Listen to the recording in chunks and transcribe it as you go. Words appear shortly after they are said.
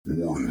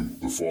Warning,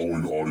 the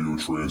following audio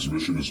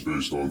transmission is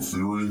based on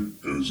theory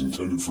and is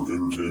intended for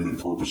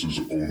entertainment purposes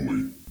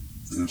only.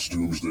 It's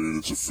Doomsday and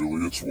its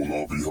affiliates will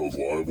not be held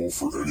liable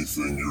for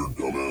anything your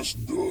dumbass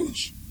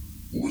does.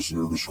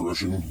 Listener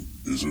discretion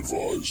is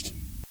advised.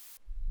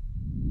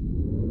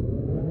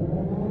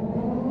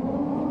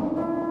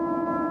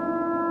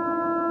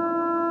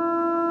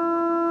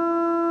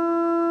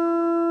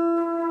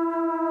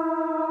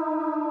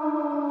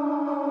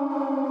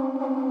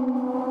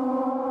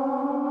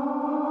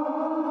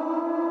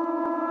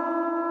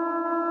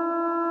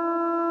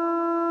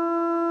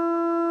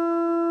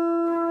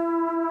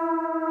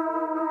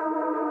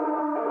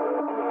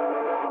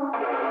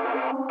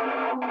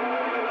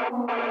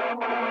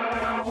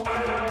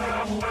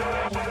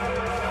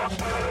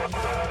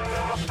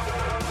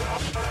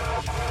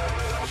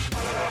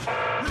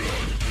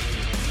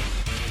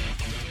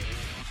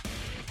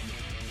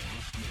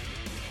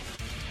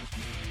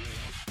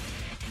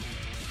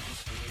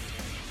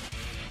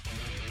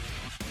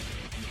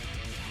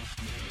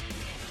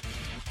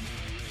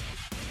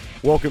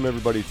 Welcome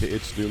everybody to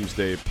It's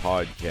Doomsday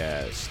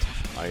Podcast.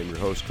 I am your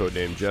host,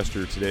 codenamed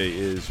Jester. Today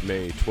is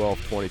May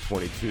 12th,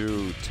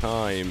 2022.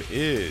 Time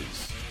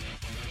is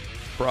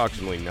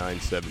approximately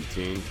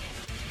 9:17.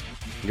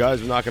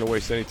 Guys, we're not going to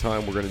waste any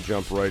time. We're going to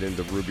jump right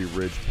into Ruby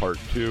Ridge Part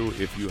 2.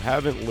 If you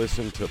haven't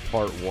listened to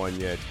Part 1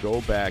 yet,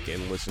 go back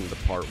and listen to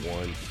Part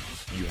 1.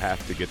 You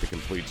have to get the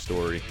complete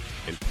story.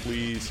 And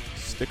please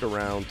stick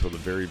around till the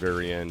very,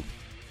 very end.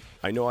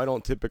 I know I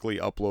don't typically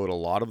upload a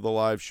lot of the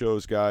live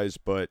shows, guys,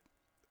 but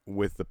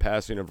with the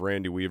passing of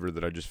Randy Weaver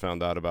that I just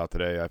found out about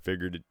today, I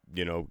figured,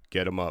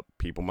 get him up.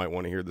 People might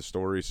want to hear the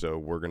story, so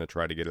we're going to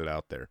try to get it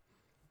out there.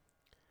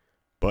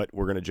 But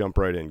we're going to jump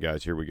right in,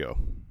 guys. Here we go.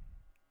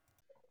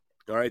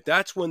 All right,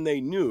 that's when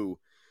they knew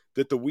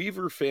that the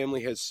Weaver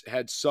family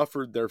had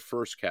suffered their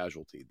first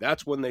casualty.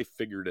 That's when they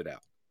figured it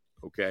out,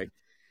 okay?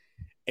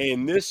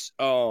 And this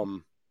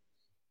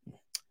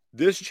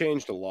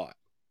changed a lot,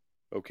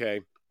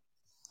 okay?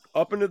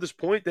 Up until this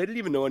point, they didn't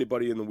even know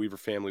anybody in the Weaver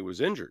family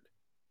was injured.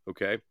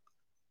 Okay,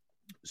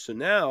 so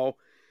now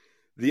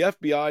the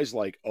FBI's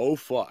like, oh,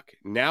 fuck.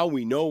 Now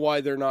we know why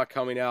they're not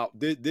coming out.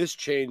 This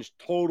changed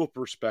total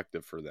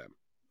perspective for them.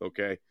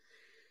 Okay,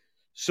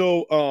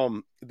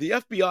 so the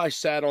FBI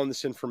sat on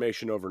this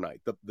information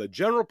overnight. The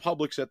general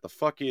public's at the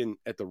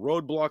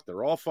roadblock.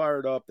 They're all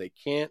fired up. They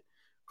can't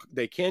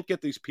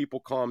get these people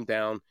calmed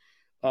down.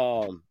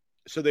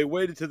 So they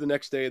waited to the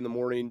next day in the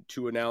morning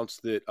to announce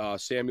that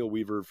Samuel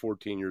Weaver,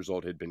 14 years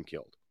old, had been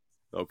killed.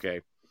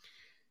 Okay.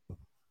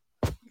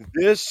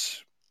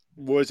 This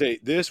was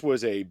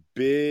a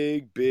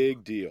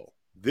big deal.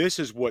 This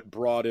is what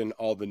brought in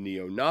all the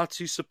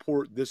neo-Nazi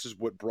support. This is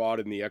what brought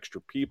in the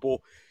extra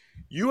people.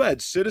 You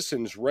had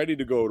citizens ready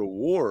to go to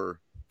war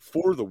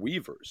for the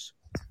Weavers.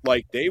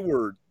 Like they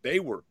were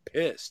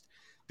pissed.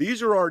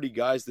 These are already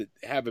guys that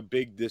have a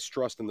big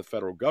distrust in the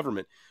federal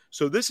government.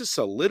 So this is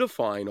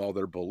solidifying all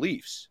their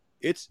beliefs.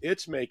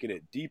 It's making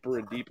it deeper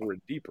and deeper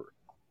and deeper,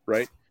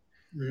 right?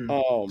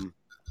 Mm-hmm.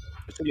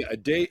 So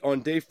yeah,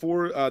 on day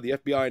 4, the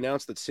FBI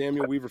announced that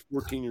Samuel Weaver,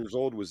 14 years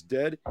old, was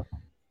dead.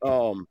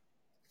 And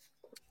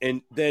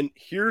then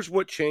here's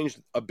what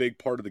changed a big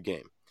part of the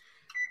game.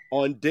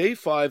 On day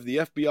 5, the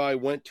FBI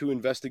went to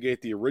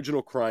investigate the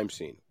original crime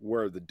scene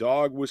where the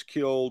dog was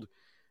killed,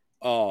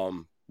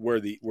 where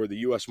the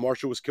U.S.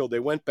 Marshal was killed. They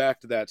went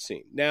back to that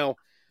scene. Now,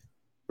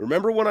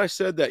 remember when I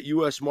said that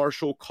U.S.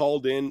 Marshal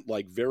called in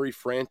like very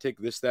frantic,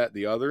 this, that,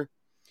 the other?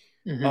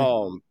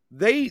 Mm-hmm.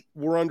 They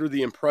were under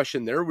the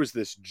impression there was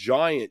this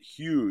giant,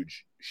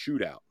 huge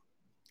shootout.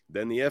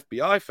 Then the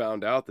FBI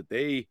found out that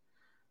they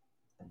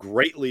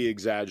greatly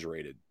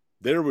exaggerated.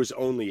 There was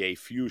only a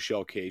few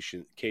shell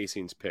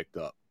casings picked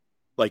up.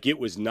 Like, it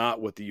was not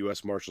what the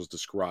U.S. Marshals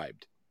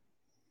described.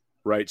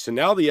 Right? So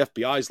now the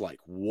FBI's like,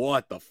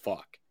 what the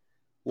fuck?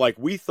 Like,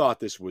 we thought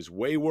this was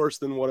way worse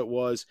than what it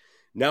was.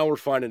 Now we're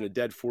finding a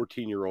dead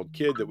 14-year-old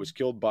kid that was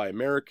killed by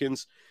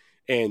Americans.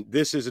 And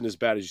this isn't as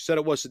bad as you said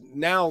it was.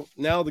 Now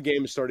the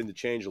game is starting to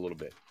change a little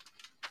bit.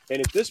 And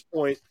at this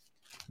point,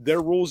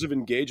 their rules of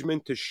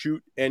engagement to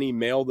shoot any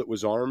male that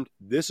was armed,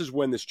 this is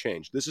when this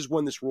changed. This is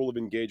when this rule of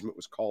engagement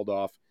was called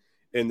off,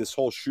 and this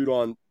whole shoot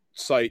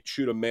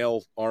a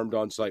male armed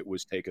on sight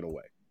was taken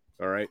away.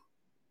 All right?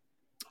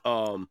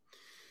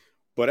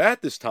 But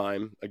at this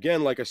time,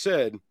 again, like I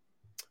said,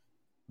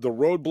 the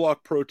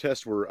roadblock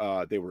protests were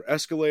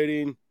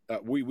escalating.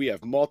 We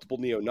have multiple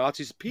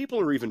neo-Nazis. People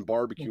are even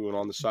barbecuing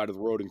on the side of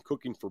the road and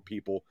cooking for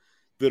people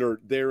that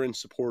are there in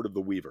support of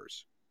the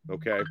Weavers.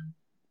 Okay.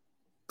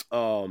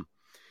 And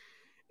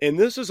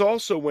this is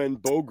also when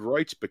Bo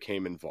Gritz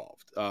became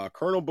involved.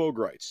 Colonel Bo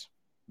Gritz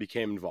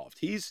became involved.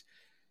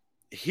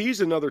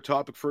 He's another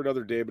topic for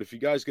another day, but if you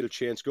guys get a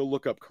chance, go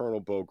look up Colonel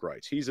Bo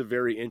Gritz. He's a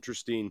very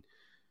interesting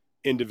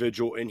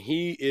individual, and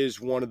he is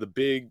one of the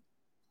big,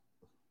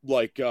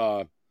 like,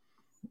 I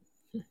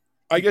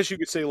guess you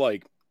could say,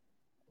 like,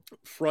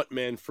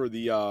 frontman for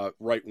the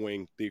right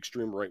wing, the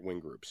extreme right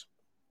wing groups.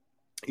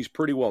 He's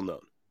pretty well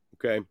known.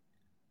 Okay.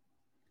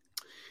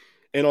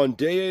 And on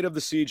day 8 of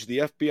the siege, the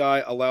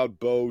FBI allowed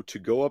Bo to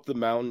go up the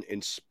mountain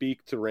and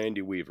speak to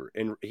Randy Weaver.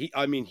 And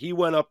he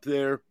went up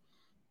there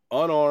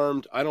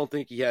unarmed. I don't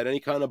think he had any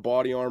kind of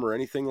body armor or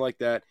anything like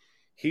that.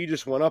 He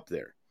just went up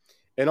there.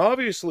 And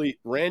obviously,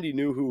 Randy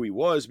knew who he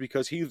was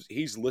because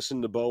he's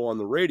listened to Bo on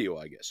the radio,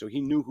 I guess. So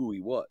he knew who he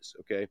was,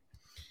 okay?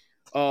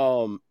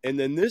 And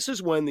then this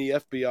is when the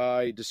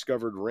FBI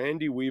discovered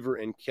Randy Weaver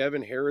and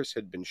Kevin Harris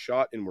had been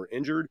shot and were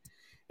injured.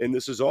 And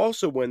this is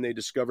also when they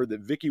discovered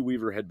that Vicky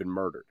Weaver had been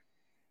murdered,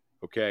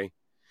 okay?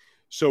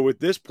 So at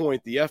this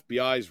point, the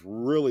FBI is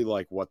really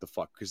like, what the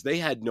fuck? Because they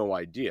had no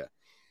idea.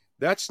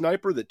 That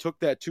sniper that took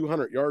that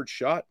 200-yard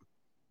shot,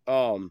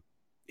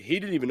 he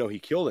didn't even know he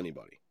killed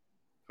anybody,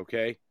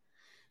 okay?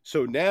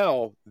 So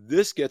now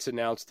this gets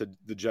announced to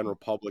the general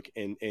public,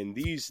 and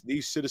these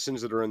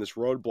citizens that are in this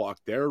roadblock,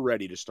 they're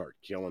ready to start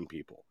killing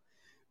people.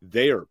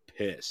 They are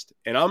pissed,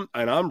 and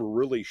I'm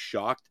really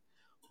shocked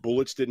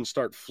bullets didn't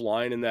start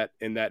flying in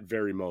that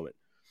very moment.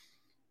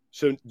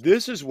 So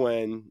this is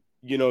when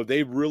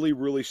they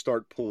really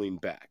start pulling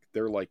back.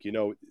 They're like,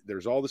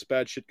 there's all this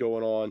bad shit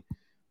going on.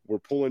 We're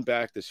pulling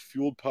back. This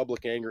fueled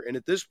public anger, and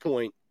at this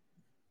point,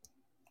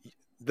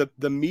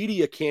 the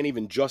media can't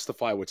even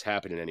justify what's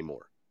happening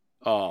anymore.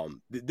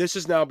 This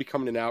is now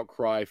becoming an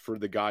outcry for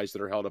the guys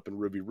that are held up in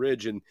Ruby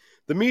Ridge, and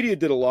the media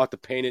did a lot to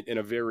paint it in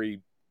a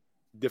very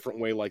different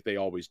way, like they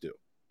always do.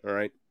 All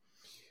right.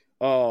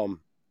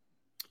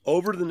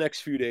 Over the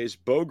next few days,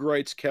 Bo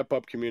Gritz kept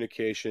up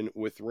communication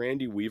with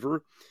Randy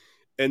Weaver,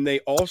 and they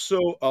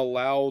also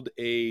allowed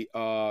a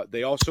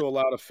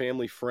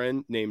family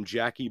friend named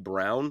Jackie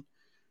Brown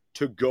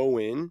to go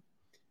in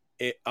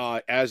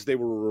as they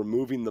were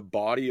removing the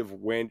body of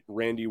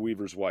Randy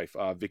Weaver's wife,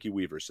 Vicky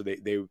Weaver. So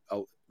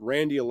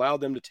Randy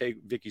allowed them to take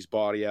Vicky's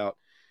body out.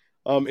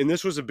 And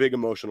this was a big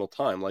emotional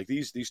time. Like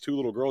these two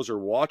little girls are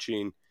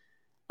watching.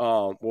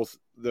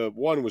 The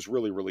one was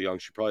really, really young.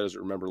 She probably doesn't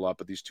remember a lot,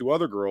 but these two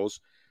other girls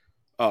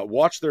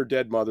watched their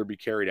dead mother be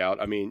carried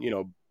out. I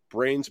mean,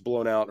 brains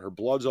blown out, her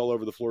blood's all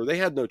over the floor. They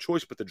had no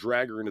choice but to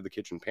drag her into the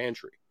kitchen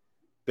pantry.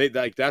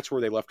 That's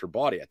where they left her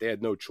body at. They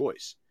had no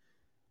choice.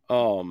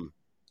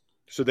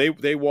 So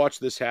they watched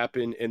this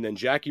happen, and then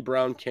Jackie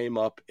Brown came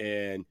up,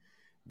 and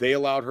they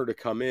allowed her to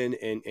come in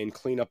and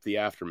clean up the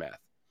aftermath.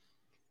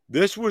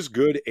 This was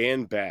good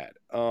and bad.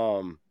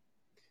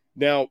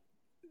 Now,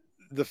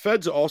 the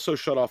feds also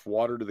shut off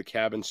water to the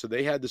cabin, so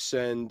they had to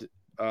send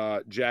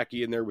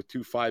Jackie in there with 2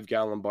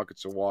 5-gallon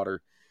buckets of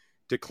water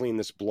to clean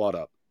this blood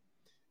up.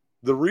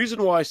 The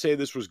reason why I say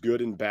this was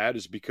good and bad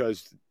is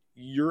because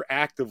you're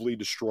actively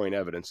destroying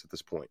evidence at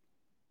this point,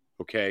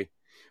 okay?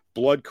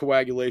 Blood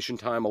coagulation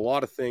time, a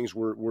lot of things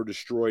were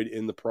destroyed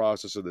in the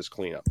process of this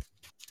cleanup.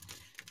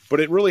 But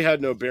it really had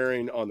no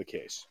bearing on the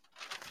case.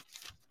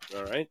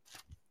 All right.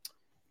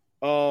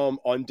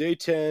 On day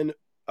 10,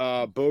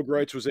 Bo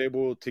Gritz was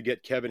able to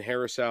get Kevin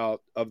Harris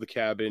out of the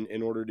cabin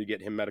in order to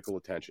get him medical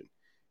attention.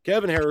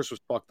 Kevin Harris was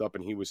fucked up,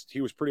 and he was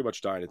pretty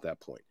much dying at that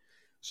point.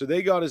 So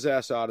they got his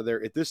ass out of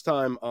there. At this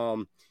time,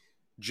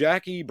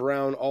 Jackie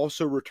Brown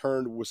also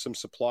returned with some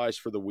supplies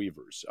for the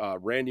Weavers.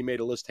 Randy made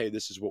a list. Hey,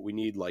 this is what we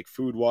need, like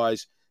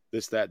food-wise,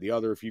 this, that, the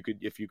other. If you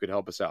could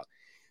help us out.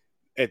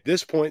 At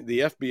this point, the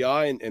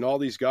FBI and all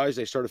these guys,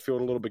 they started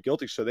feeling a little bit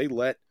guilty, so they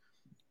let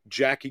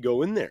Jackie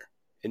go in there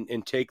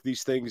and take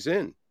these things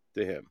in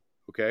to him.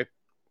 Okay.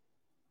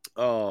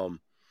 And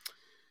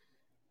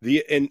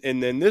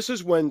then this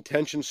is when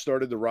tensions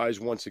started to rise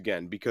once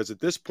again, because at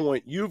this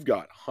point you've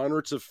got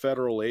hundreds of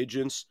federal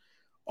agents,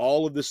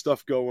 all of this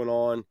stuff going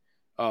on,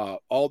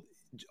 all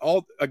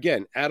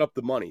again, add up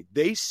the money.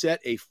 They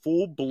set a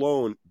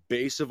full-blown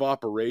base of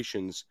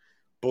operations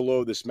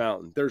below this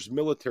mountain. There's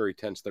military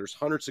tents. There's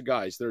hundreds of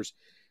guys. There's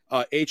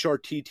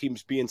HRT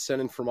teams being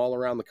sent in from all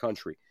around the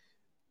country.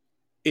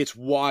 It's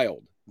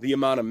wild, the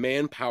amount of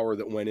manpower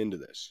that went into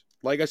this.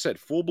 Like I said,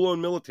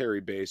 full-blown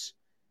military base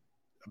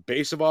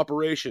of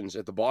operations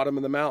at the bottom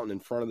of the mountain in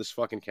front of this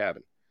fucking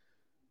cabin.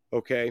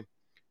 Okay?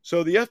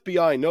 So the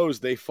FBI knows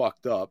they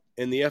fucked up,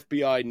 and the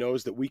FBI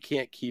knows that we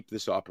can't keep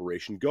this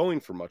operation going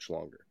for much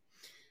longer.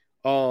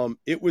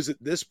 It was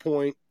at this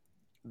point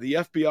the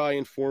FBI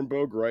informed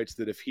Bo Gritz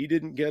that if he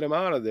didn't get him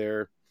out of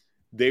there,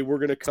 they were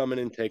going to come in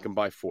and take him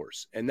by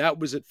force. And that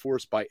was at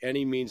force by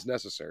any means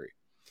necessary.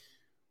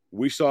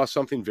 We saw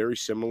something very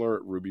similar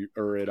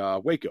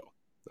at Waco.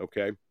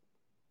 Okay?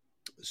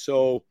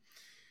 So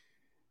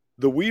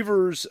the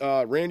Weavers,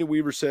 Randy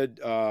Weaver said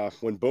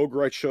when Bo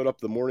Gritz showed up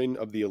the morning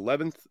of the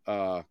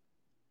 11th,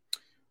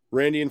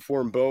 Randy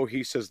informed Bo,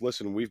 he says,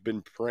 listen, we've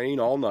been praying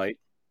all night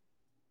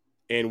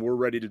and we're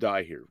ready to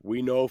die here.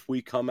 We know if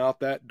we come out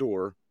that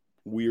door,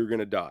 we are going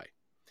to die.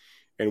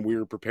 And we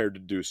are prepared to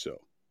do so.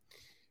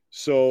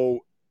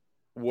 So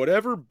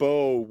whatever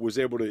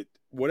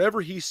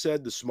he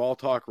said, the small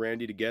talk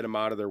Randy to get him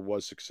out of there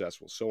was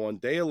successful. So on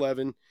day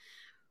 11,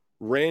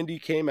 Randy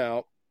came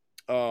out.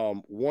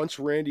 Once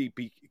Randy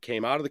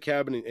came out of the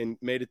cabin and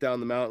made it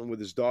down the mountain with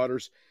his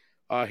daughters,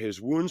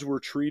 his wounds were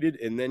treated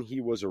and then he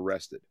was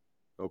arrested.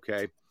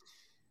 Okay.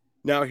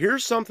 Now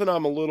here's something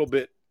I'm a little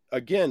bit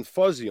again,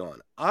 fuzzy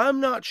on. I'm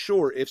not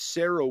sure if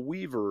Sarah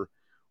Weaver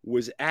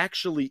was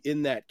actually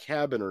in that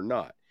cabin or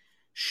not.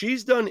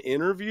 She's done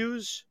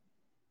interviews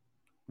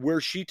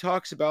where she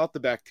talks about the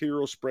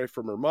bacterial spray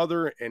from her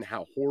mother and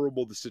how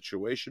horrible the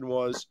situation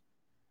was.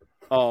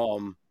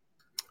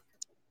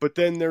 But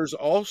then there's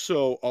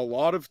also a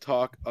lot of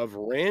talk of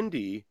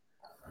Randy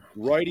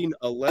writing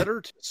a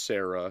letter to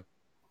Sarah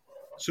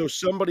so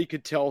somebody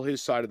could tell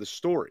his side of the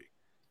story.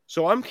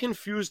 So I'm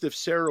confused if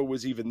Sarah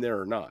was even there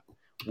or not.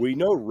 We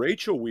know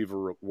Rachel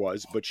Weaver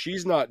was, but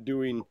she's not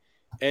doing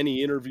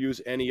any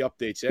interviews, any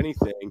updates,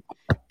 anything.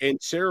 And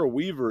Sarah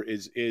Weaver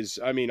is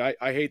I mean, I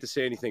hate to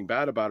say anything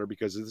bad about her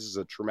because this is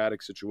a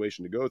traumatic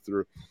situation to go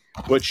through,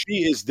 but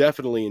she is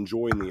definitely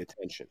enjoying the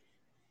attention.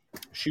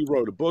 She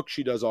wrote a book.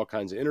 She does all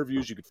kinds of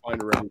interviews. You can find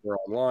her everywhere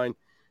online.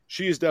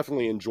 She is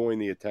definitely enjoying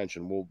the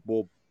attention.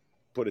 We'll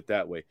put it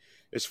that way.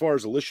 As far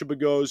as Elishaba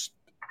goes,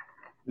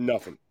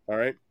 nothing. All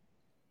right.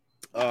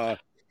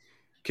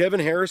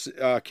 Kevin Harris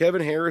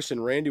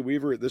and Randy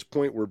Weaver at this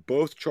point were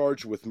both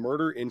charged with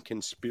murder and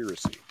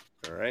conspiracy.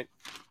 All right.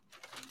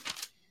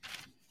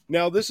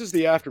 Now, this is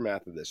the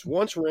aftermath of this.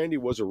 Once Randy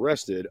was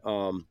arrested,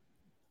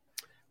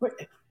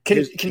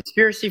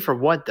 conspiracy for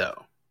what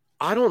though?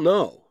 I don't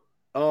know.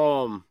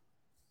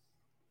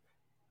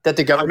 That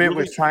the government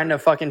was trying to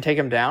fucking take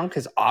him down?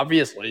 Because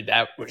obviously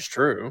that was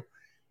true.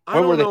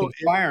 What were they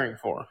conspiring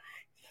for?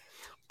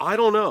 I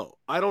don't know.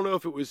 I don't know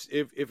if it was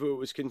if it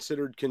was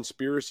considered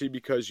conspiracy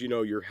because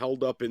you're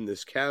held up in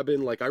this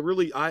cabin. Like I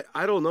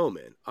don't know,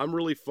 man. I'm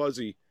really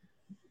fuzzy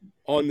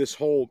on this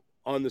whole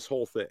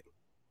thing.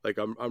 Like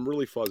I'm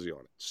really fuzzy on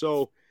it.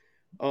 So,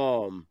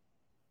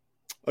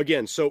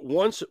 again, so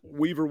once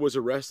Weaver was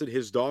arrested,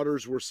 his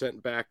daughters were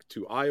sent back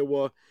to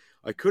Iowa.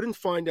 I couldn't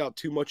find out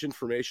too much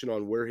information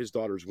on where his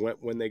daughters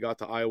went when they got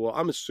to Iowa.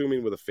 I'm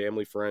assuming with a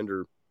family friend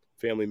or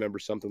family member,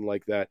 something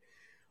like that.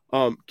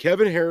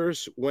 Kevin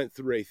Harris went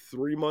through a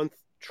 3-month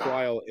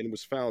trial and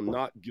was found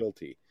not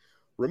guilty.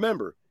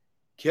 Remember,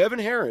 Kevin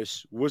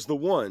Harris was the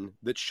one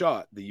that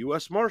shot the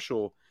U.S.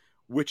 Marshal,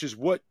 which is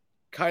what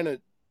kind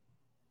of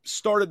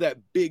started that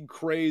big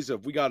craze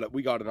of we got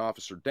an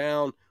officer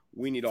down.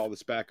 We need all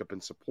this backup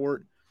and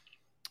support.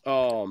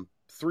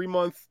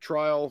 3-month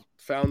trial,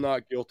 found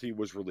not guilty,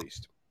 was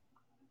released.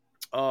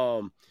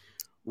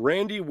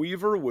 Randy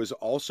Weaver was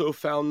also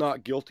found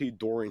not guilty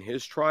during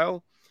his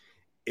trial,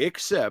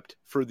 except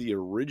for the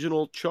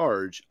original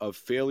charge of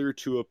failure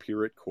to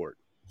appear at court.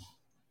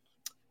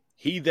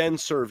 He then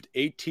served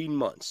 18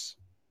 months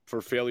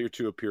for failure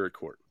to appear at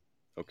court.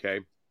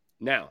 Okay.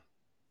 Now,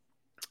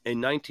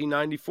 in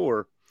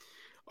 1994,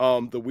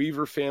 the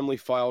Weaver family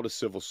filed a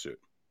civil suit.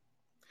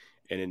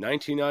 And in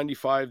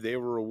 1995, they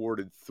were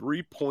awarded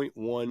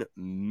 $3.1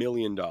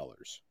 million.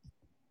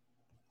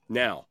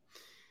 Now,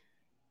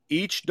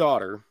 each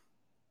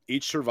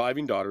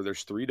surviving daughter,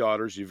 there's 3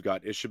 daughters. You've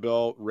got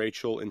Isabel,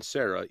 Rachel, and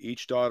Sarah.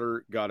 Each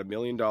daughter got $1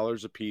 million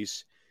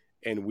apiece,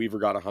 and Weaver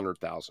got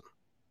 $100,000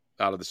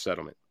 out of the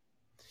settlement.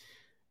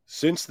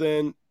 Since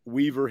then,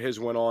 Weaver has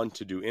went on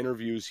to do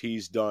interviews.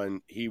 He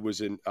done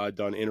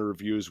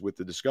interviews with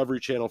the Discovery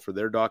Channel for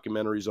their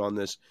documentaries on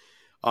this.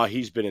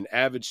 He's been an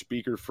avid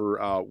speaker for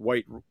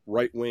white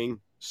right-wing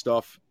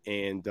stuff,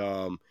 and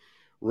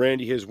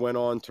Randy has went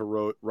on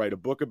to write a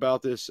book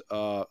about this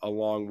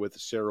along with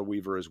Sarah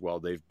Weaver as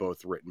well. They've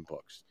both written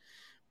books.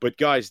 But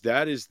guys,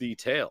 that is the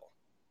tale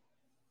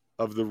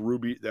of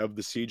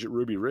the siege at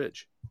Ruby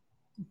Ridge.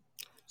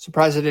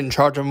 Surprised they didn't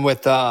charge him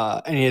with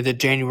any of the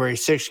January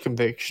 6th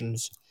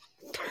convictions.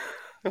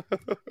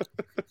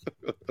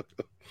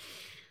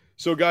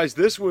 So guys,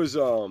 this was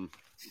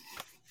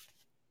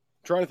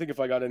trying to think if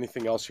I got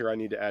anything else here I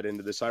need to add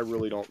into this. I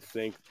really don't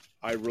think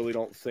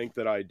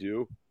that I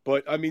do.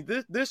 But I mean,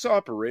 this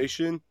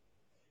operation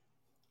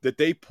that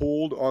they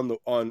pulled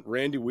on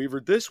Randy Weaver,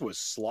 this was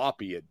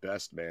sloppy at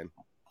best, man.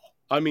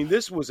 I mean,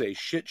 this was a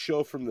shit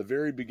show from the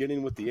very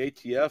beginning with the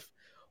ATF.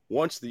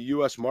 Once the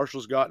U.S.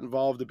 Marshals got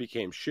involved, it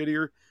became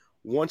shittier.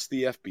 Once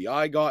the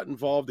FBI got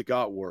involved, it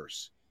got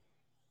worse.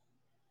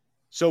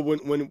 So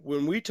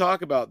when we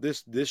talk about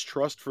this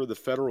trust for the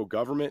federal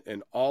government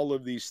and all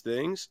of these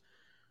things,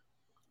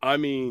 I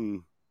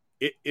mean,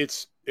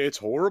 it's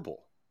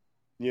horrible,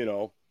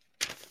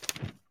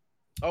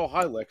 Oh,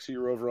 hi, Lexi.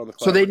 You're over on the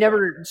cloud.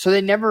 So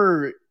they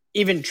never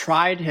even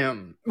tried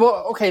him.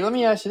 Well, okay, let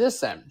me ask you this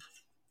then.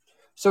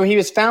 So he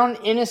was found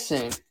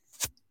innocent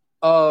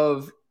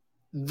of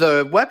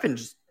the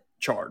weapons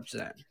charge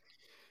then.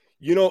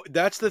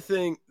 That's the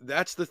thing.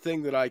 That's the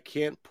thing that I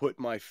can't put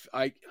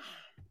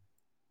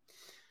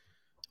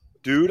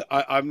Dude,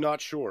 I'm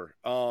not sure.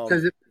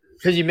 Because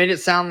you made it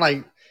sound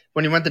like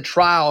when he went to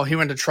trial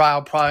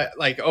probably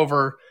like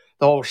over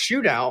the whole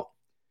shootout.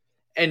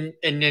 And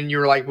then you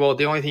were like, well,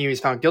 the only thing he was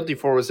found guilty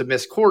for was a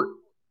missed court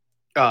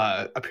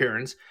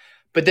appearance.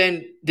 But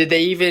then did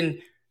they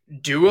even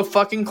do a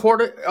fucking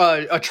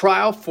a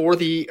trial for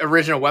the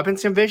original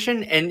weapons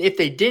conviction? And if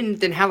they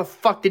didn't, then how the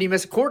fuck did he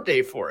miss a court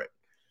date for it?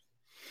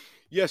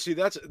 Yeah, see,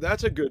 that's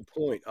a good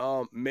point.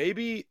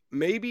 Maybe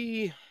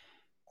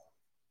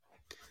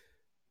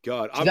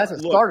God, That's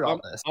what started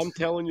all this. I'm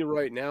telling you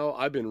right now,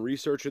 I've been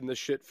researching this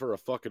shit for a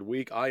fucking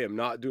week. I am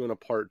not doing a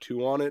part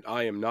 2 on it.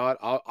 I am not.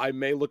 I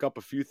may look up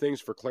a few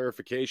things for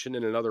clarification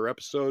in another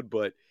episode,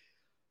 but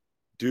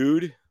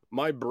dude,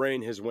 my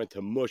brain has went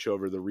to mush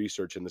over the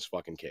research in this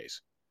fucking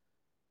case.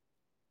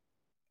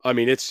 I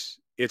mean, it's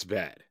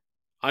bad.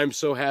 I'm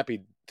so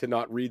happy to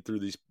not read through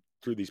these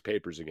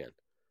papers again.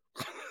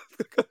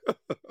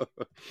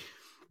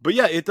 But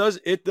yeah, it does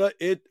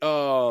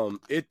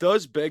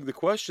beg the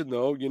question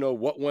though,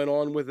 what went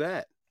on with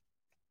that?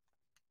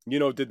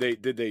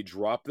 Did they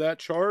drop that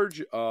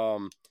charge?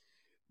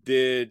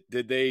 Did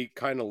they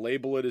kind of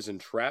label it as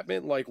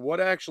entrapment? Like, what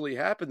actually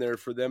happened there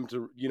for them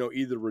to,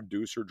 either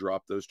reduce or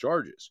drop those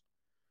charges?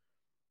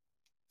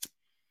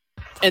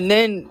 And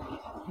then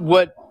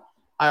what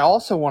I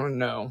also want to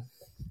know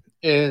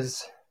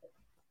is,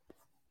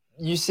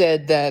 you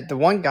said that the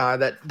one guy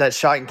that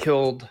shot and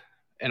killed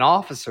an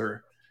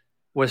officer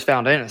was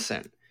found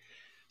innocent.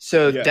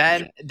 So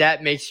Yeah.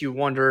 that makes you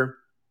wonder,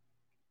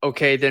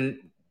 okay,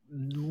 then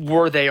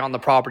were they on the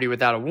property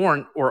without a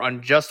warrant or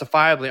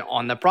unjustifiably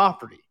on the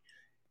property?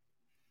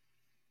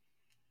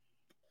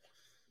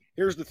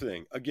 Here's the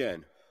thing.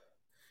 Again,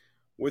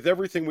 with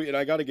everything and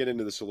I got to get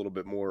into this a little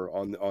bit more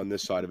on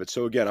this side of it.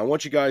 So again, I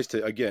want you guys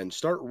to, again,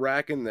 start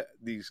racking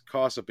these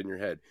costs up in your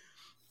head.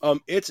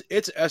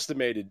 It's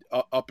estimated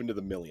up into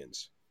the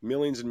millions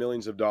and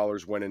millions of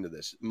dollars went into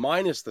this,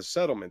 minus the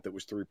settlement that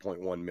was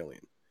 $3.1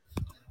 million.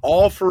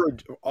 All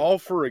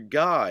for a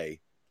guy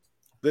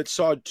that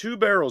sawed 2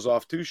 barrels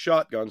off 2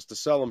 shotguns to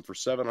sell them for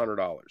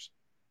 $700.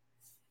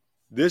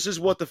 This is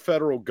what the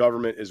federal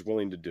government is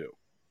willing to do.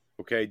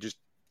 Okay, just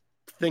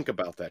think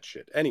about that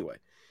shit. Anyway,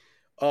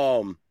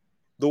 the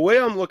way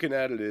I'm looking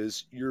at it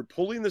is, you're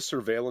pulling the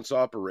surveillance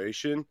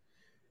operation.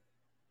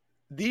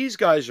 These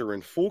guys are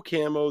in full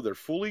camo. They're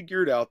fully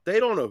geared out. They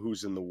don't know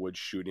who's in the woods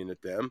shooting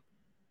at them.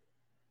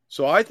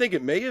 So I think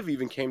it may have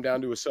even came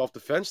down to a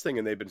self-defense thing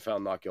and they've been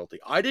found not guilty.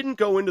 I didn't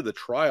go into the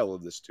trial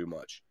of this too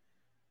much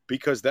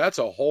because that's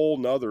a whole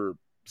nother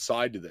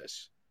side to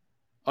this.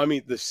 I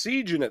mean, the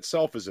siege in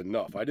itself is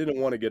enough. I didn't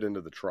want to get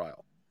into the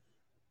trial.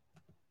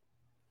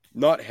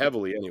 Not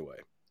heavily anyway.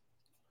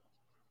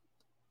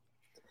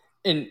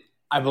 And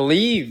I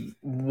believe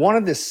one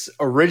of this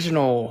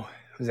original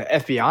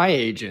FBI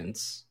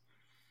agents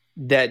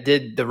that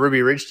did the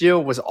Ruby Ridge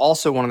deal was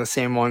also one of the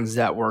same ones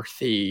that worked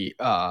the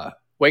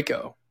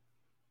Waco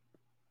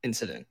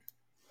incident.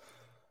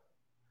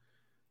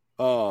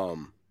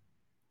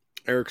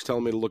 Eric's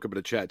telling me to look up at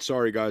the chat.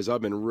 Sorry, guys.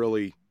 I've been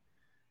really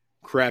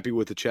crappy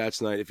with the chat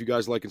tonight. If you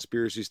guys like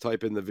conspiracies,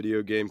 type in the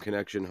Video Game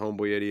Connection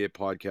Homeboy 88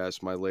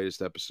 podcast, my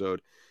latest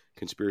episode.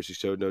 Conspiracy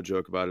show, no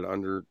joke about it.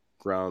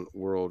 Underground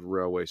World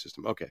Railway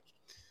System. Okay.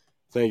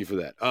 Thank you for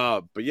that.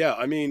 But yeah,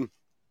 I mean,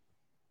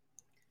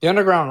 the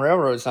Underground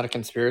Railroad is not a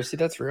conspiracy.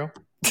 That's real.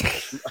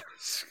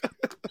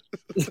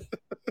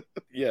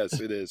 Yes,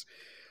 it is.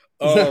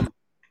 We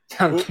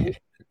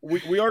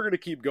are going to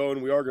keep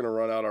going. We are going to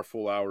run out our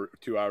full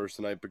 2 hours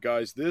tonight. But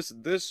guys,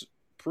 this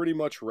pretty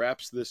much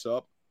wraps this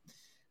up.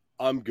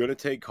 I'm going to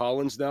take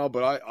Collins now,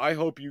 but I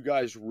hope you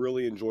guys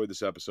really enjoyed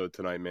this episode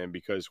tonight, man,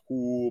 because,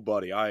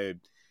 buddy,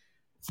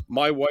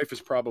 my wife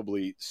is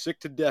probably sick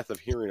to death of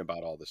hearing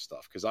about all this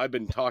stuff because I've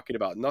been talking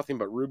about nothing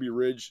but Ruby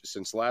Ridge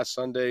since last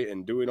Sunday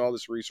and doing all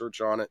this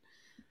research on it.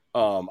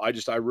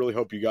 I really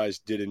hope you guys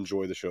did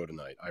enjoy the show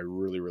tonight. I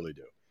really, really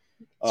do.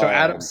 So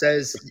Adam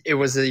says it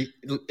was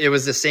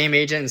the same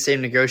agent and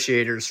same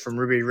negotiators from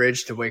Ruby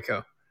Ridge to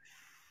Waco.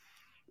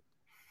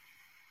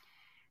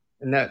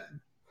 And that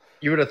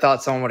you would have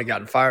thought someone would have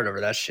gotten fired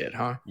over that shit,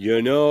 huh?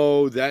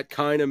 That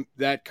kind of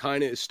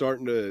is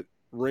starting to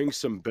ring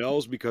some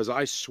bells because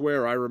I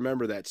swear I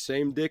remember that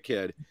same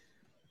dickhead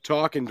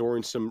talking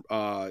during some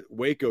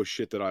Waco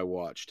shit that I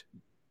watched.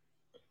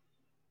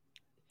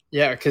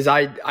 Yeah, because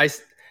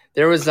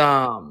there was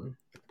that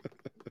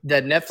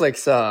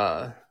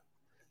Netflix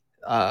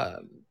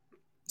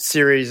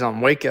series on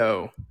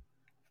Waco.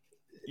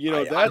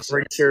 That's I'm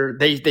pretty sure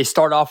they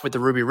start off with the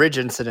Ruby Ridge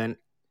incident,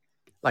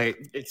 like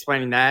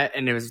explaining that,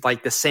 and it was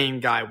like the same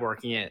guy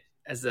working it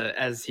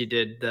as he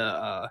did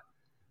the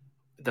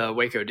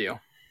Waco deal.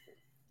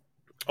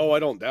 Oh, I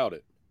don't doubt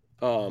it.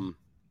 When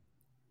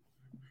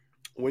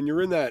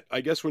you're in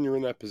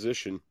that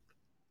position,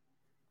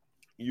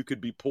 you could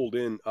be pulled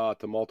in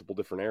to multiple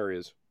different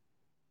areas.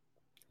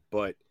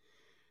 But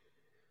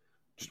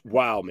just,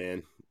 wow,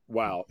 man.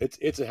 Wow.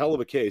 It's a hell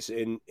of a case.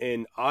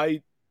 And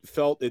I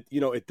felt it,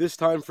 at this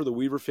time for the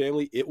Weaver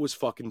family, it was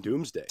fucking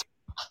doomsday.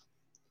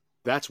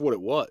 That's what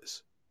it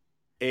was.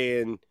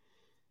 And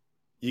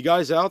you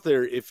guys out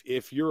there,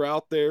 if you're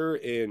out there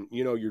and,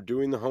 you're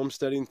doing the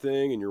homesteading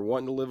thing and you're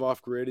wanting to live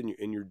off grid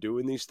and you're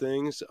doing these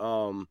things,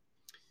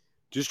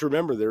 just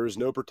remember there is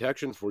no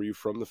protection for you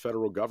from the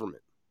federal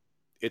government.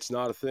 It's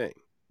not a thing.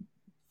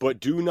 But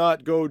do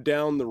not go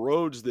down the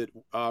roads that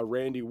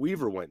Randy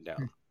Weaver went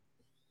down.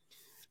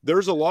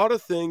 There's a lot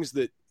of things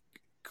that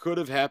could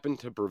have happened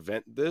to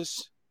prevent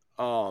this.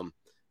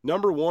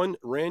 Number one,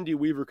 Randy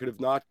Weaver could have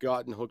not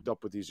gotten hooked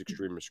up with these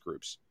extremist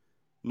groups.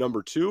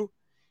 Number two,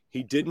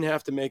 he didn't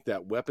have to make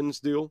that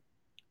weapons deal.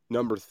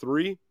 Number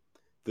 3,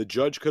 the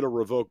judge could have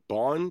revoked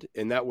bond,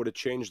 and that would have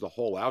changed the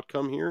whole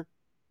outcome here.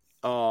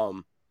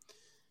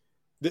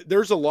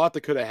 There's a lot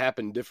that could have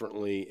happened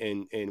differently,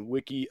 and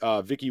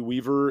Vicky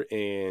Weaver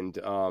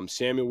and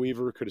Samuel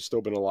Weaver could have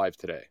still been alive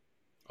today,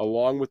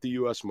 along with the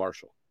U.S.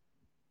 Marshal.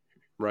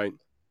 Right?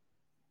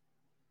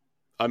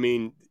 I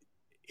mean,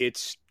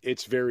 it's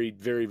very,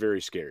 very,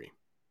 very scary.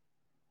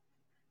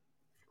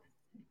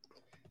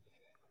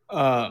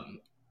 But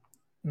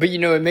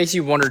it makes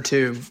you wonder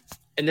too,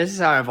 and this is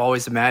how I've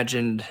always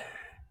imagined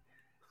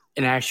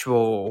an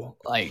actual,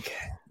 like,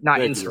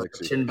 not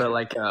insurrection, but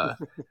like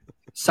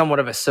somewhat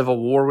of a civil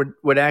war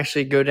would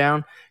actually go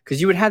down, because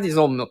you would have these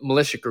little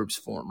militia groups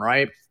form,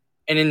 right?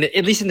 And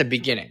at least in the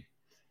beginning,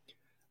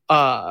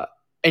 and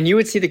you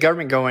would see the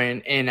government go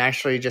in and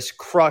actually just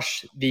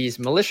crush these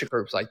militia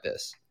groups like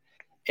this.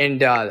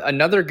 And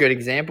another good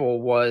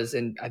example was I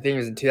think it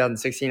was in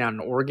 2016 out in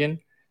Oregon.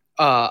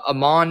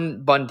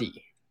 Amon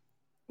Bundy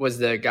was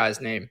the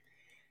guy's name,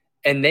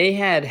 and they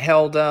had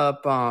held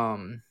up.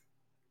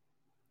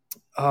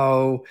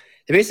 They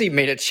basically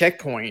made a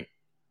checkpoint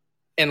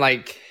and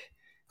like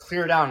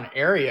cleared out an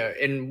area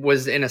and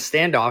was in a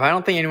standoff. I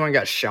don't think anyone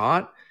got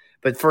shot,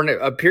 but for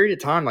a period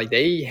of time, like,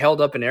 they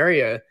held up an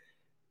area.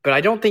 But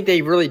I don't think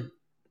they really.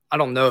 I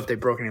don't know if they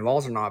broke any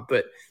laws or not,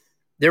 but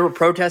they were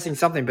protesting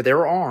something, but they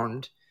were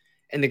armed,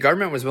 and the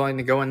government was willing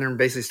to go in there and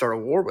basically start a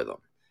war with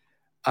them.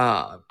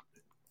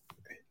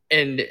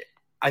 And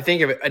I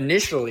think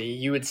initially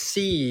you would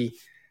see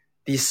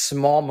these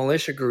small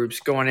militia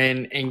groups going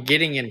in and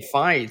getting in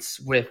fights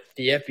with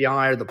the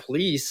FBI or the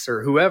police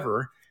or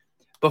whoever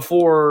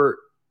before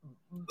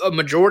a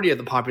majority of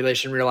the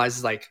population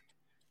realizes, like,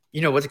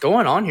 what's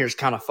going on here is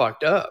kind of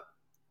fucked up,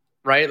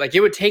 right? Like, it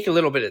would take a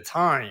little bit of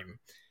time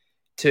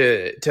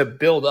to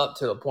build up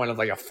to the point of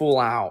like a full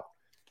out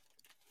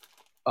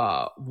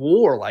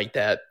war like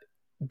that.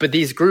 But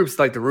these groups,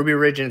 like the Ruby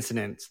Ridge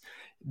incidents,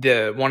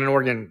 the one in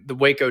Oregon, the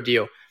Waco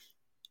deal,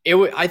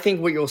 I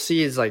think what you'll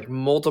see is like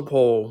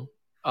multiple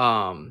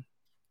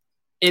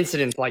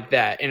incidents like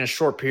that in a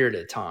short period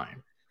of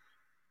time.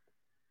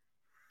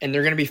 And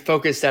they're going to be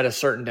focused at a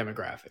certain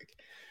demographic.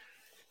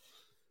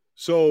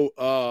 So,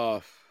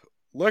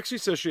 Lexi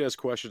says she has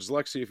questions.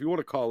 Lexi, if you want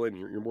to call in,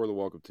 you're more than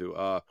welcome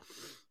to.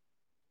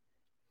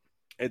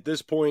 At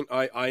this point,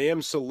 I'm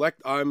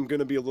going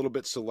to be a little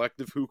bit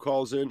selective who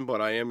calls in,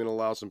 but I am going to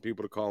allow some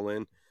people to call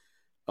in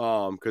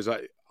because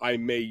I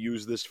may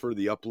use this for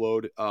the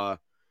upload.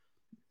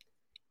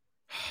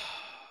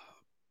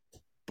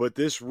 But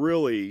this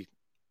really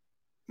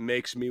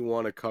makes me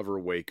want to cover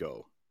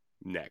Waco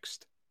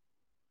next.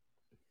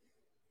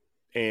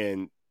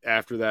 And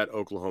after that,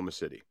 Oklahoma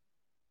City.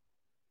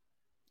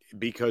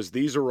 Because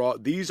these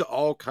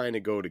all kind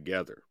of go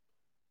together.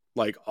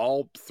 Like,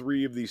 all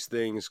 3 of these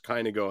things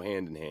kind of go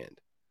hand in hand.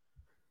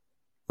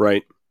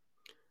 Right?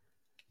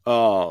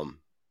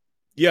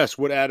 Yes,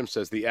 what Adam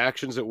says, the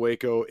actions at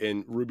Waco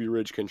and Ruby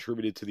Ridge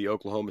contributed to the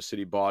Oklahoma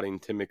City bombing.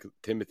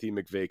 Timothy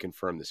McVeigh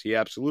confirmed this. He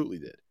absolutely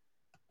did.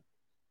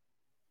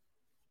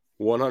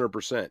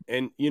 100%.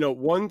 And,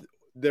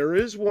 there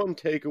is one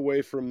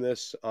takeaway from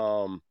this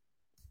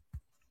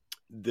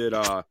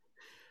that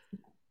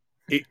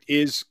it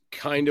is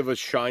kind of a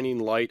shining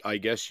light, I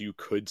guess you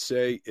could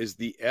say, is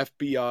the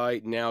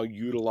FBI now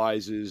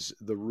utilizes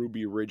the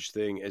Ruby Ridge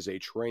thing as a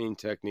training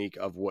technique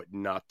of what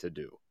not to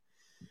do.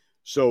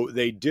 So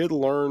they did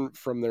learn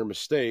from their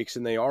mistakes,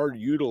 and they are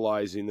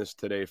utilizing this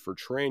today for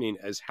training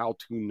as how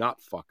to not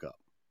fuck up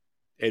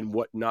and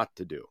what not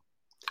to do.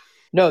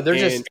 No, they're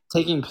just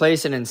taking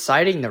place and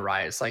inciting the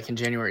riots like in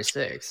January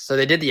 6th. So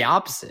they did the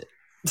opposite.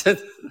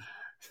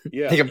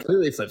 Yeah. They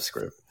completely flipped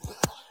script.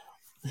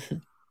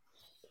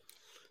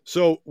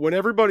 So when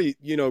everybody,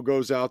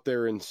 goes out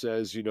there and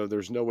says,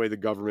 there's no way the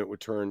government would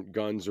turn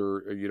guns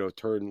or,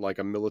 turn like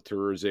a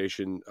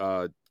militarization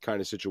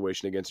kind of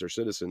situation against their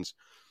citizens,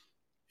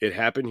 it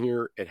happened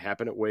here. It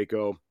happened at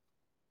Waco.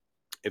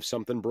 If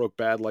something broke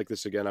bad like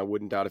this again, I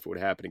wouldn't doubt if it would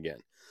happen again.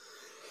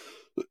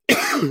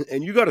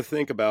 And you got to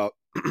think about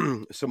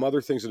some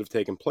other things that have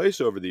taken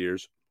place over the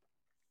years.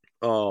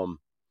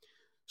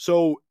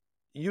 So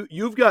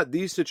you've got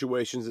these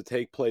situations that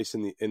take place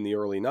in the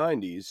early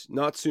 90s.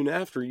 Not soon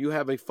after, you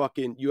have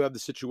the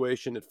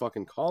situation at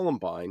fucking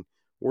Columbine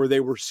where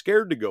they were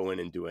scared to go in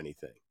and do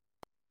anything.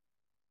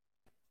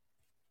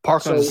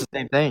 Parkland was the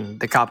same thing.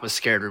 The cop was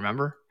scared,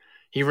 remember?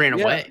 He ran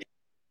away.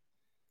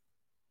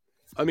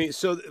 I mean,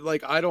 so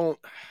like I don't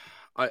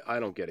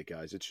get it,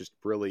 guys. It's just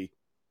really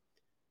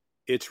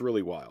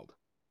wild.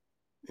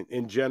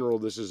 In general,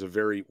 this is a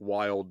very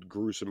wild,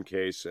 gruesome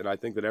case, and I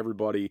think that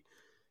everybody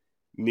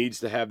needs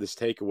to have this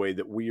takeaway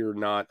that we're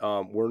not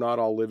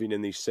all living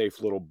in these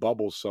safe little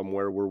bubbles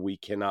somewhere where we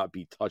cannot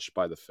be touched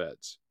by the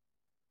feds.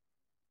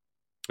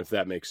 If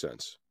that makes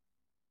sense.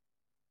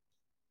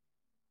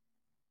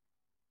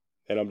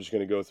 And I'm just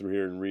going to go through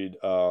here and read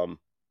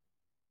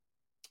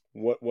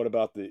what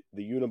about the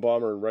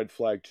Unabomber and Red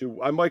Flag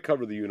 2? I might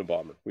cover the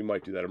Unabomber. We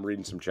might do that. I'm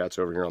reading some chats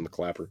over here on the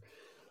Clapper.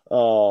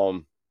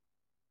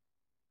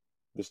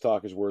 This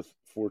talk is worth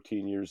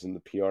 14 years in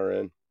the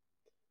PRN,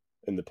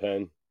 in the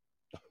pen.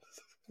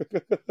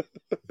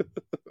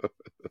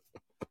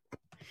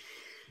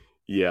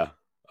 Yeah,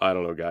 I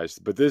don't know, guys,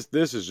 but this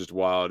is just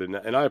wild,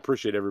 and I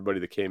appreciate everybody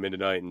that came in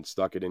tonight and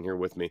stuck it in here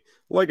with me.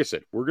 Like I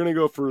said, we're gonna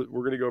go for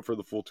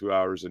the full 2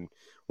 hours, and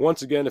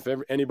once again, if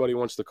anybody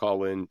wants to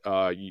call in,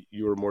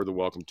 you are more than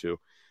welcome to.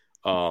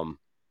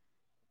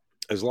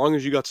 As long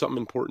as you got something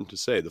important to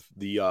say,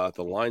 the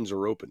lines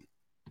are open.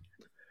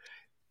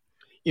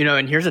 You know,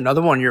 and here's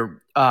another one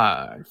you're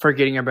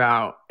forgetting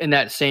about in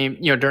that same,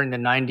 you know, during the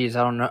 90s.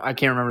 I don't know. I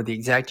can't remember the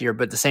exact year,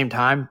 but the same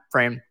time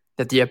frame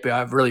that the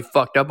FBI really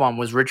fucked up on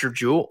was Richard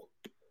Jewell.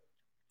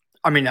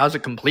 I mean, that was a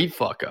complete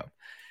fuck up.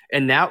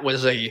 And that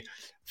was a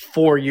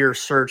 4-year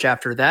search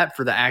after that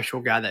for the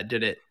actual guy that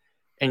did it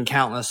and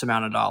countless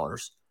amount of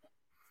dollars.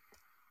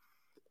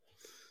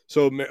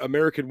 So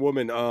American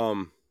Woman,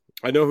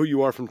 I know who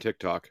you are from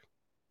TikTok,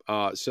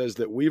 says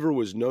that Weaver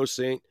was no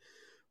saint,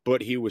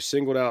 but he was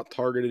singled out,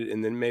 targeted,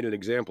 and then made an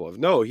example of.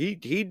 No,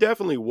 he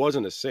definitely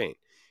wasn't a saint.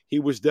 He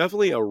was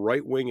definitely a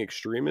right-wing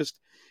extremist,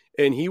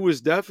 and he was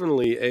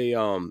definitely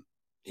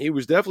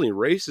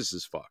racist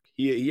as fuck.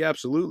 He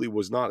absolutely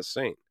was not a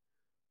saint.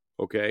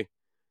 Okay,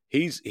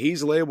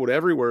 he's labeled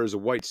everywhere as a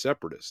white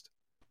separatist.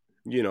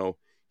 You know,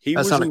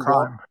 That's not a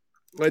crime.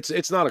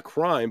 It's not a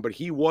crime, but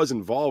he was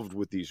involved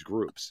with these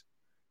groups.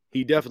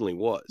 He definitely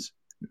was.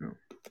 Yeah.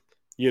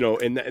 You know,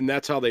 and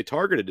that's how they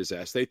targeted his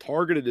ass. They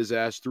targeted his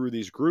ass through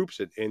these groups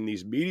and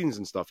these meetings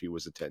and stuff he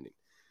was attending.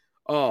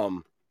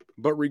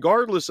 But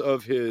regardless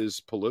of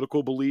his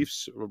political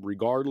beliefs,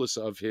 regardless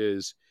of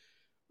his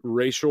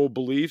racial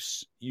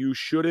beliefs, you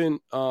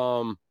shouldn't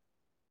go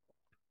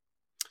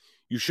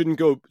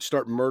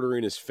start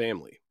murdering his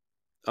family.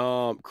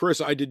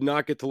 Chris, I did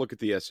not get to look at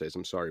the essays.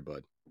 I'm sorry,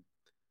 bud.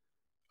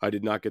 I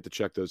did not get to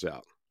check those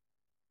out.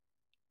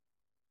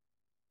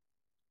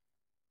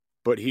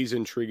 But he's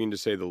intriguing to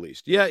say the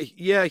least. Yeah,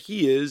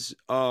 he is.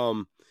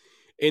 And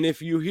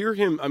if you hear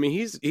him, I mean,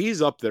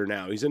 he's up there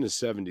now. He's in his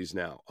 70s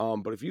now.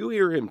 But if you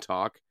hear him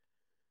talk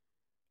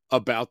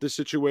about the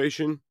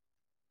situation,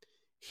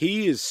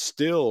 he is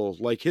still,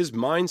 like, his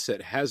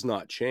mindset has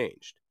not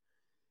changed.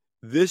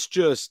 This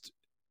just,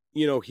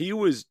 you know, he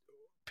was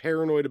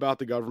paranoid about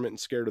the government and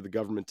scared of the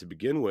government to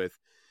begin with.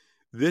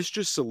 This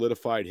just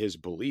solidified his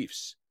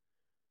beliefs.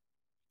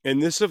 And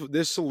this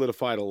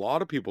solidified a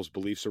lot of people's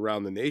beliefs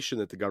around the nation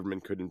that the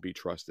government couldn't be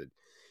trusted.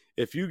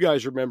 If you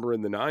guys remember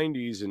in the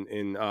 90s and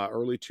in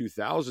early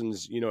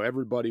 2000s, you know,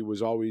 everybody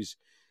was always,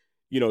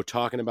 you know,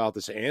 talking about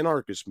this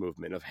anarchist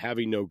movement of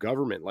having no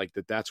government, like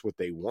that's what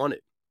they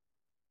wanted,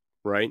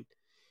 right?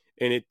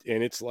 And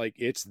it's like,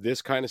 it's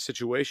this kind of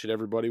situation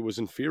everybody was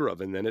in fear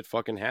of, and then it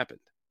fucking happened.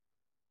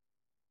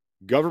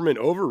 Government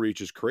overreach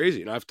is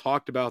crazy, and I've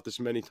talked about this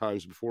many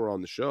times before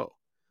on the show.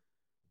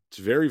 It's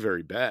very,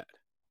 very bad.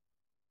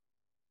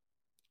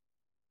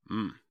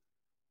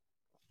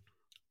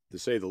 To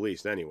say the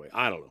least, anyway.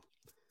 I don't know.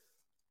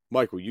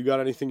 Michael, you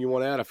got anything you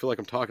want to add? I feel like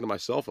I'm talking to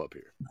myself up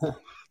here.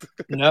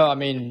 No, I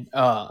mean,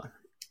 I'm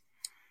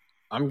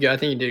good. I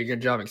think you did a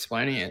good job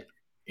explaining it.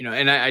 You know,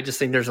 and I just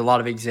think there's a lot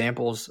of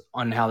examples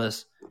on how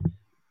this,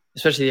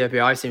 especially the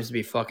FBI, seems to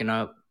be fucking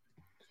up.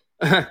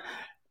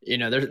 You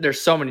know,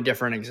 there's so many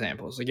different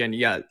examples. Again, you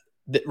got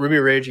Ruby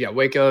Ridge, you got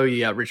Waco, you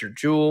got Richard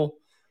Jewell,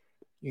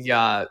 you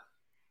got.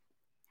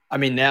 I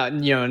mean, now,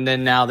 you know, and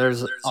then now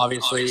there's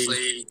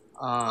obviously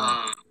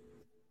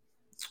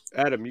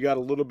Adam, you got a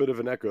little bit of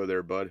an echo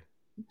there, bud.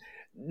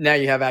 Now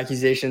you have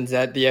accusations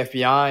that the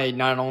FBI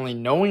not only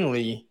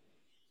knowingly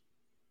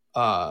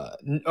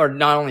or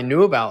not only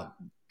knew about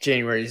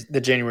January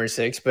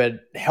 6th,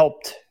 but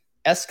helped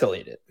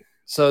escalate it.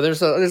 So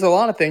there's a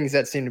lot of things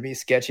that seem to be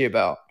sketchy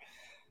about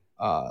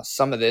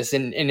some of this,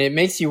 and it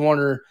makes you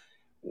wonder.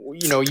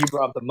 You know, you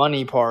brought up the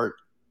money part.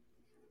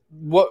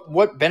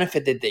 What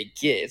benefit did they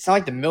get? It's not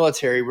like the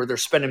military where they're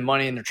spending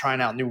money and they're trying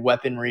out new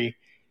weaponry,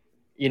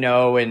 you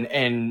know,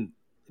 and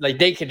like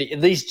they could at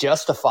least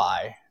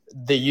justify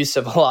the use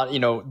of a lot, you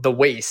know, the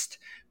waste.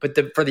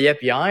 But for the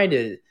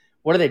FBI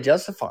what are they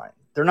justifying?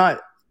 They're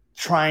not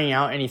trying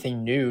out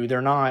anything new.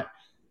 They're not,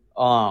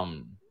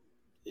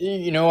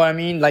 you know what I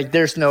mean? Like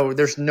there's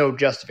no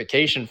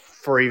justification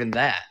for even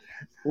that.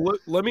 Well,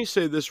 let me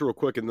say this real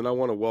quick, and then I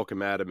want to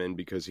welcome Adam in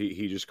because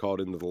he just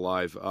called into the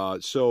live.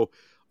 So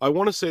I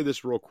want to say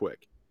this real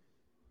quick.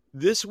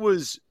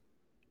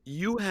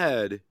 You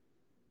had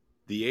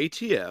the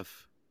ATF,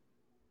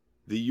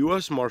 the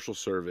U.S. Marshal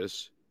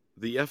Service,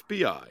 the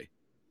FBI,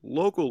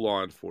 local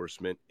law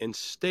enforcement, and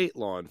state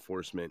law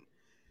enforcement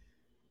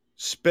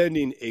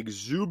spending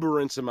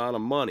exuberant amount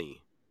of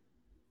money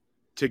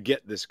to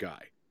get this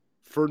guy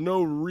for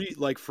no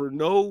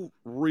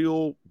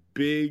real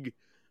big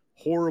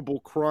horrible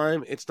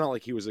crime. It's not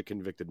like he was a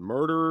convicted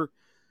murderer.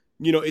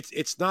 You know,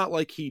 it's not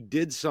like he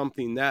did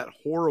something that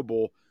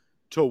horrible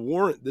to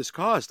warrant this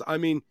cost. I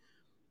mean,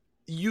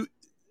 they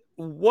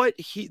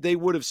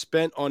would have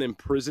spent on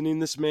imprisoning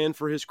this man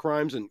for his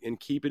crimes and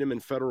keeping him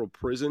in federal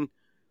prison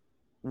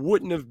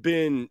wouldn't have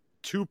been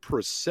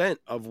 2%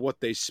 of what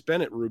they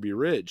spent at Ruby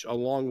Ridge,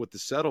 along with the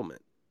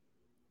settlement,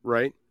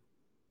 right?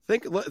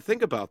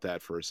 Think about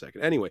that for a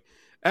second. Anyway,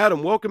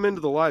 Adam, welcome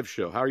into the live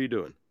show. How are you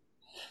doing?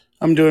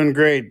 I'm doing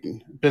great.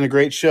 Been a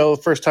great show.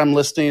 First time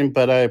listening,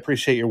 but I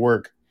appreciate your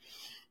work.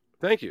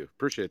 Thank you.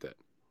 Appreciate that.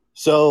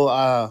 So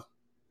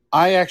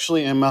I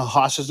actually am a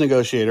hostage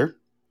negotiator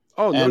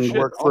and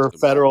work for a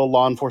federal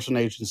law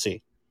enforcement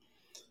agency.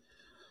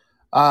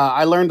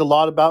 I learned a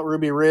lot about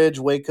Ruby Ridge,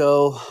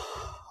 Waco,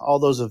 all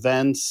those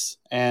events.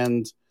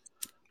 And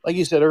like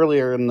you said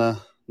earlier in the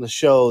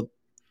show,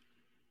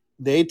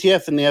 the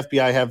ATF and the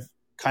FBI have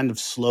kind of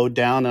slowed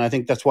down. And I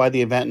think that's why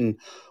the event in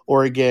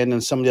Oregon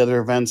and some of the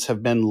other events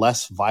have been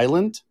less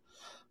violent,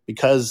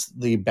 because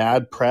the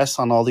bad press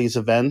on all these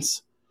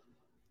events.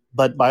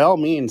 But by all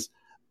means,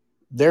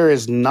 there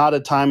is not a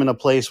time and a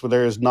place where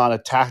there is not a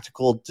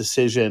tactical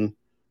decision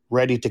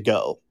ready to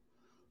go.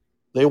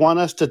 They want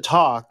us to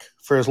talk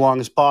for as long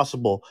as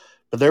possible,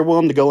 but they're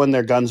willing to go in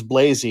there guns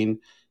blazing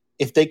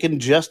if they can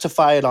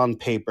justify it on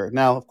paper.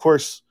 Now, of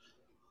course,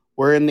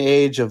 we're in the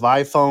age of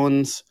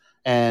iPhones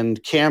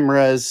and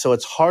cameras, so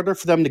it's harder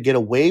for them to get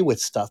away with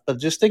stuff. But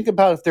just think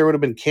about if there would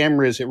have been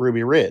cameras at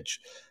Ruby Ridge,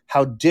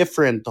 how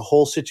different the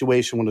whole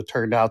situation would have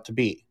turned out to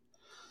be.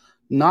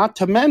 Not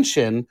to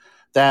mention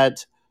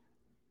that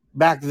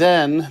back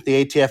then,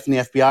 the ATF and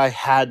the FBI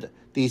had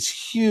these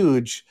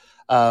huge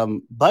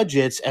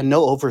budgets and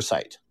no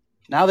oversight.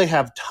 Now they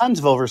have tons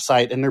of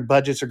oversight and their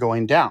budgets are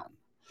going down.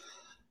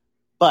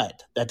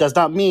 But that does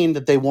not mean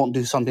that they won't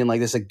do something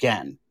like this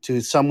again to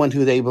someone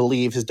who they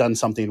believe has done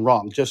something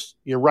wrong. Just,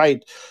 you're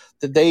right,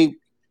 that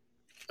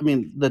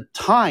the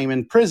time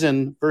in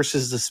prison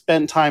versus the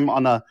spent time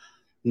on a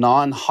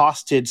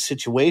non-hostage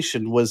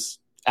situation was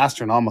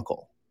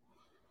astronomical.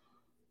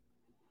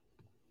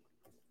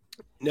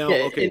 Now,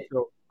 Yeah, okay,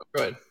 so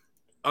Go ahead.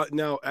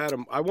 now,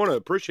 Adam, I want to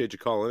appreciate you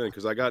calling in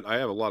because I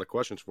have a lot of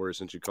questions for you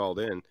since you called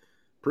in.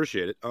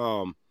 Appreciate it.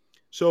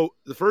 So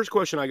the first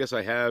question I guess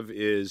I have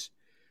is,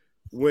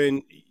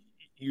 when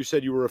you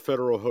said you were a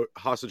federal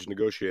hostage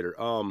negotiator,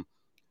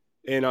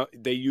 and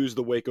they use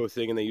the Waco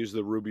thing and they use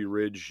the Ruby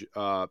Ridge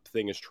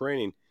thing as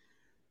training,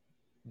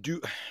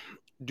 do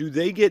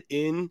they get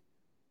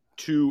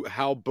into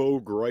how Bo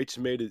Greitz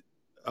made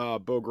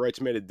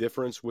a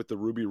difference with the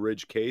Ruby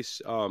Ridge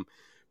case?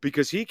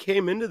 Because he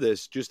came into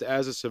this just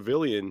as a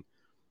civilian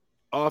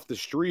off the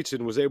streets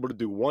and was able to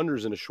do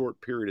wonders in a short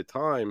period of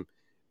time.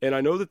 And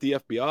I know that the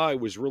FBI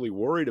was really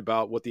worried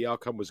about what the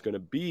outcome was going to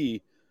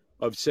be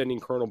of sending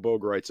Colonel Bo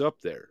Greitz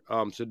up there.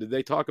 So did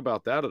they talk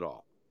about that at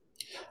all?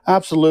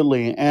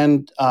 Absolutely.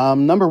 And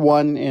number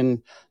one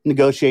in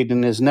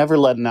negotiating is never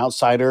let an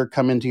outsider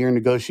come into your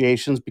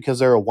negotiations, because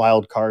they're a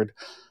wild card.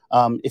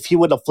 If he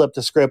would have flipped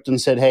the script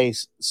and said, hey,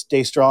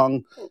 stay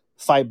strong,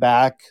 fight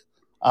back,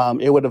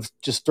 it would have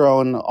just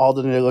thrown all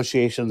the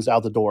negotiations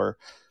out the door.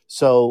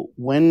 So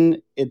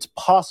when it's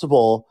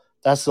possible,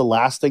 that's the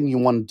last thing you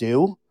want to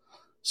do.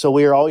 So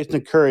we are always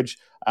encouraged.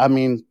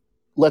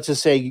 Let's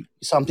just say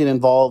something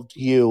involved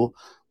you.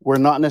 We're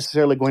not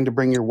necessarily going to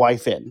bring your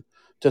wife in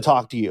to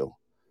talk to you.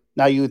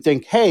 Now you would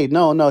think, hey,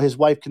 no, his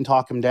wife can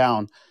talk him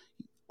down.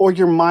 Or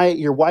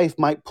your wife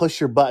might push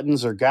your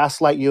buttons or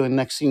gaslight you, and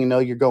next thing you know,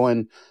 you're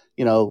going,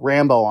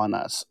 Rambo on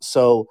us.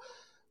 So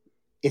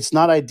it's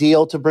not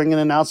ideal to bring in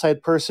an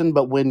outside person,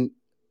 but when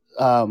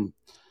at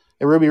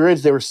Ruby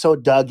Ridge, they were so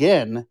dug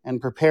in and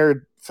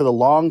prepared for the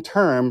long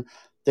term,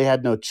 they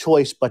had no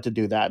choice but to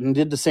do that, and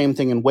did the same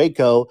thing in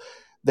Waco.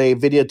 They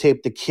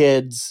videotaped the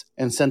kids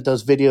and sent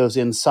those videos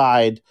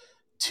inside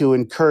to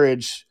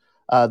encourage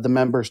the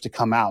members to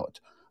come out.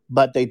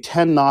 But they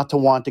tend not to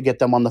want to get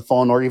them on the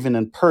phone or even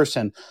in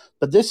person.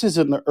 But this is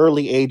in the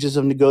early ages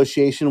of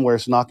negotiation, where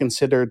it's not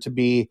considered to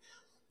be,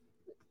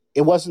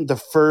 it wasn't the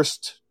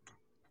first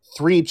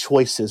three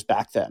choices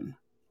back then.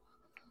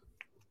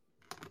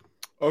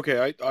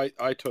 Okay,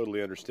 I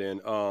totally understand.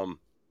 I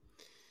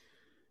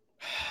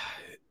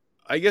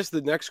guess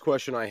the next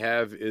question I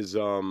have is,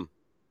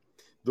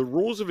 the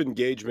rules of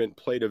engagement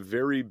played a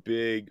very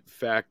big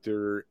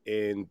factor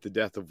in the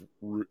death of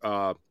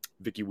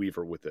Vicki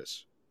Weaver with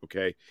this.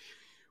 Okay.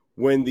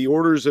 When the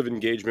orders of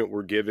engagement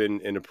were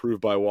given and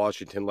approved by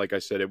Washington, like I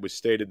said, it was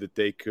stated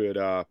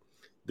that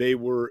they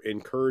were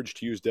encouraged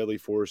to use deadly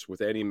force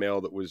with any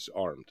male that was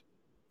armed.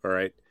 All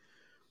right.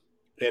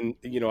 And,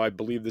 I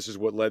believe this is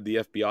what led the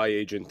FBI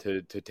agent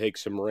to take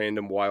some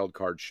random wild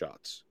card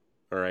shots.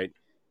 All right.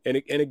 And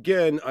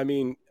again, I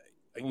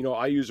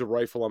use a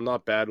rifle. I'm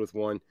not bad with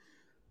one.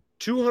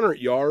 200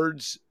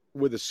 yards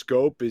with a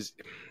scope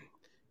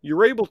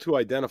you're able to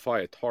identify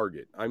a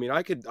target.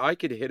 I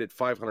could hit it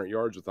 500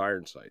 yards with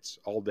iron sights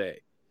all day.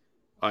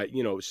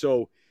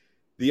 So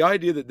the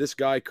idea that this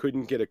guy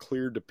couldn't get a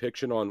clear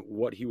depiction on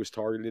what he was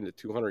targeting at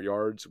 200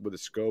 yards with a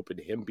scope, and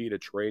him being a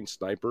trained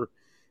sniper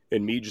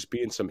and me just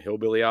being some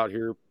hillbilly out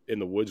here in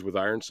the woods with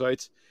iron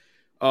sights,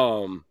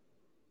 I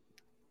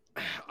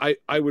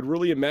would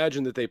really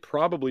imagine that they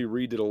probably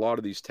redid a lot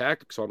of these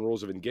tactics on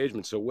rules of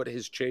engagement. So what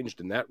has changed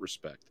in that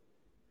respect?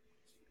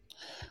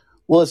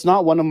 Well, it's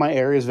not one of my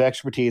areas of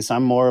expertise.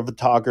 I'm more of a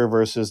talker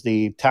versus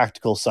the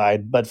tactical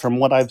side. But from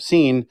what I've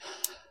seen,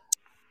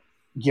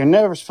 you're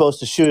never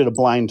supposed to shoot at a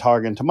blind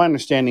target. To my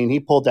understanding,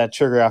 he pulled that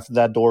trigger after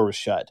that door was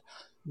shut.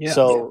 Yeah.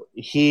 So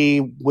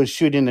he was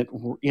shooting it,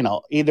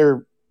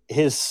 either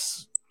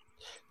his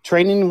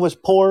training was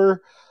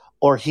poor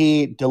or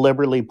he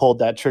deliberately pulled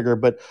that trigger.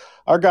 But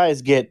our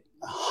guys get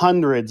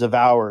hundreds of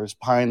hours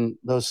behind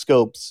those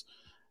scopes,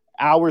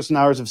 hours and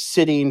hours of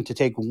sitting to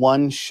take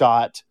one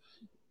shot,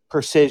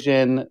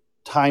 precision,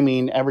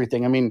 timing,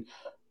 everything. I mean,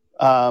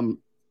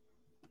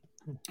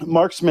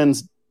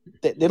 marksmen's,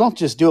 they don't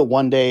just do it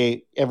one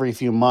day every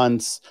few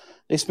months.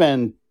 They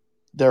spend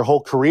their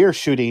whole career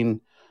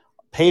shooting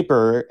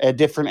paper at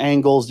different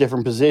angles,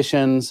 different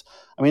positions.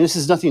 I mean, this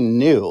is nothing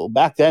new.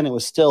 Back then, it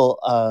was still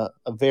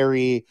a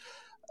very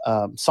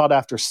sought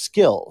after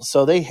skill.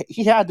 So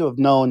he had to have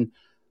known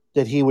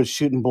that he was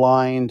shooting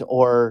blind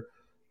or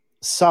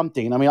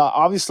something. I mean,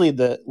 obviously,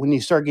 when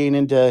you start getting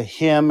into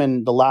him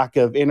and the lack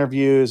of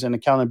interviews and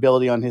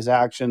accountability on his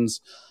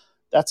actions,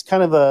 that's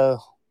kind of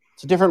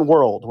it's a different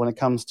world when it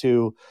comes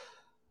to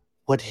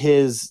what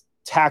his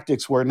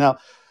tactics were. Now,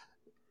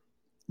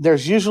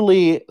 there's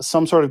usually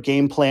some sort of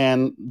game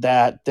plan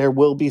that there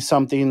will be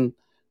something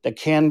that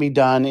can be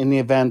done in the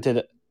event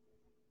that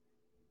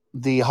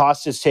the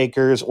hostage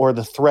takers or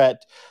the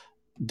threat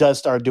does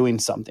start doing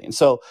something.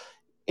 So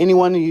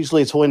anyone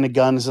usually is holding a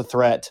gun is a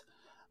threat.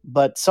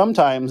 But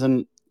sometimes,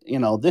 and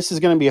this is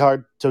going to be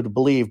hard to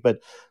believe, but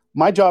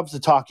my job is to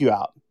talk you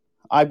out.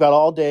 I've got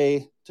all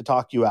day to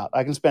talk you out.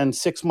 I can spend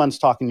 6 months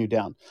talking you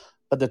down.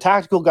 But the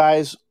tactical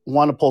guys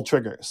want to pull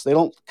triggers. They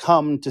don't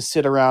come to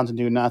sit around and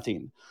do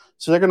nothing.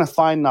 So they're going to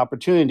find an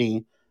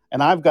opportunity,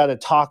 and I've got to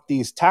talk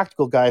these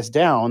tactical guys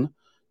down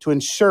to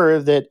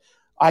ensure that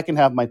I can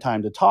have my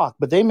time to talk.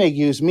 But they may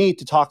use me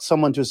to talk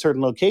someone to a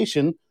certain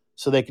location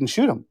so they can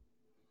shoot them.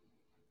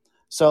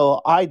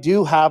 So I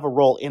do have a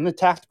role in the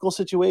tactical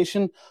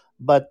situation,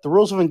 but the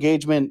rules of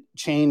engagement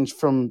change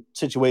from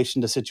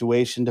situation to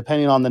situation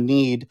depending on the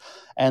need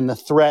and the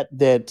threat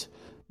that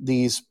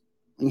these,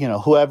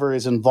 whoever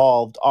is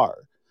involved are.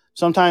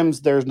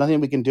 Sometimes there's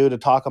nothing we can do to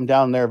talk them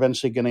down, and they're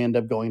eventually going to end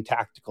up going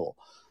tactical.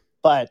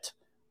 But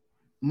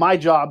my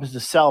job is to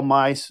sell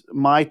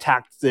my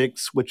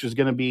tactics, which is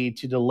going to be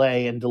to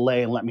delay and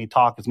let me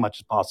talk as much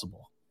as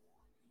possible.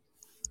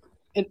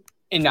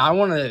 And I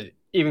want to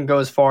even go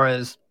as far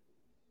as,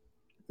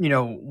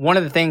 one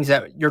of the things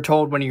that you're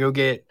told when you go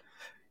get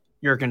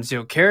your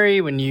concealed carry,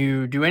 when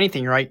you do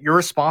anything, right, you're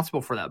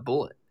responsible for that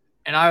bullet.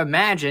 And I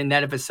imagine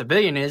that if a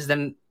civilian is,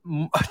 then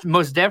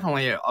most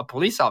definitely a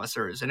police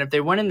officer is. And if they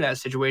went into that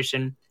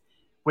situation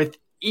with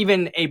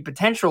even a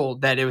potential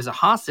that it was a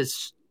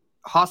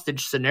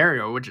hostage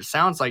scenario, which it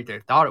sounds like they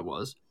thought it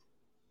was,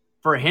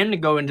 for him to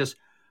go and just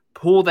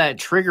pull that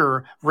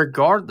trigger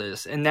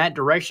regardless in that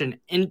direction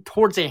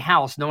towards a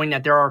house, knowing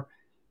that there are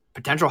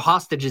potential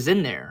hostages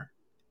in there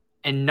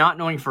and not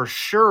knowing for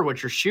sure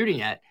what you're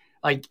shooting at,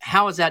 like,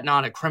 how is that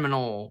not a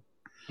criminal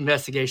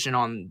investigation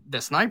on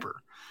the sniper?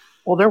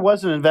 Well, there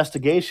was an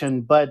investigation,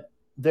 but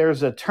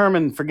there's a term,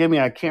 and forgive me,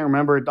 I can't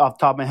remember it off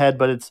the top of my head,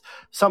 but it's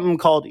something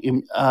called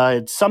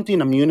it's something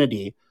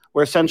immunity,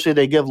 where essentially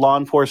they give law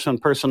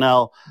enforcement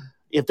personnel,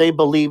 if they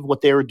believe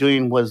what they were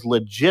doing was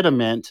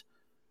legitimate,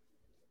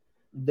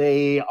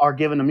 they are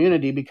given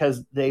immunity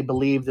because they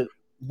believe that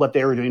what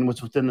they were doing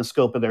was within the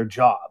scope of their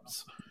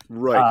jobs.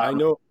 Right. I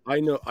know.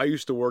 I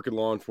used to work in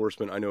law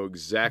enforcement. I know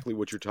exactly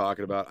what you're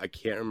talking about. I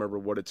can't remember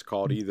what it's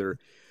called either.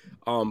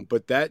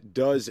 But that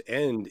does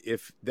end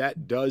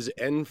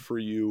for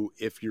you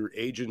if your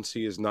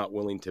agency is not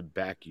willing to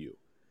back you.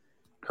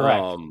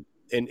 Correct.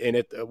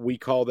 We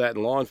call that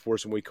in law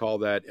enforcement, we call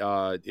that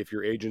if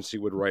your agency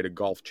would write a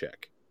golf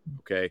check.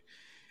 Okay.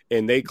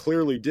 And they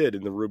clearly did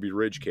in the Ruby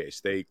Ridge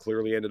case. They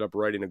clearly ended up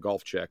writing a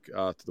golf check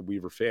to the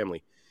Weaver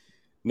family.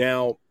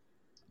 Now,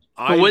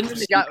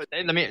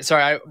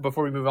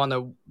 before we move on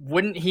though,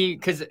 wouldn't he?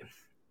 Because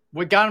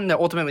what got him to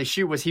ultimately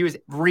shoot was he was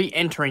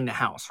re-entering the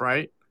house,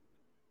 right?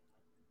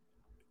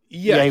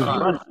 Yeah, he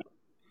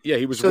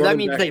was. So that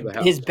means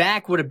his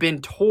back would have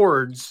been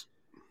towards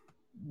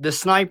the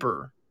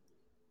sniper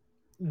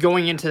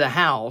going into the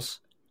house.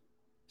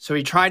 So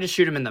he tried to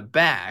shoot him in the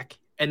back,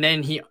 and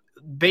then he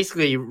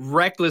basically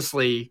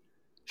recklessly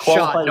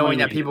shot, knowing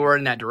that people were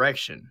in that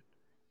direction.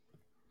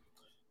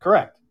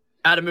 Correct.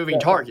 At a moving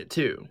target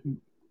too.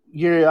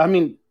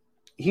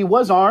 He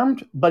was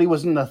armed, but he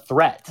wasn't a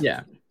threat.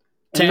 Yeah,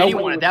 to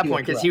anyone at that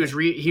point, because he was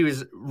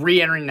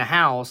re-entering the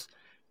house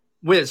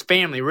with his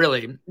family,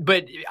 really.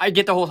 But I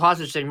get the whole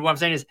hostage thing. What I'm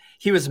saying is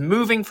he was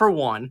moving for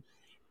one.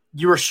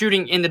 You were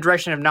shooting in the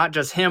direction of not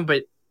just him,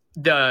 but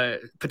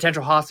the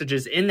potential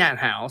hostages in that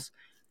house,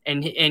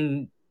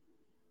 and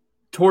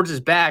towards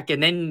his back.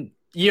 And then,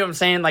 you know what I'm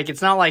saying? Like,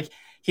 it's not like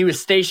he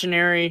was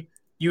stationary.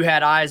 You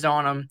had eyes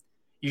on him.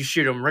 You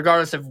shoot him,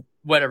 regardless of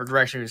whatever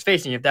direction he was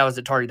facing. If that was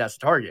the target, that's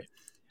the target.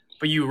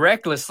 But you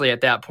recklessly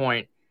at that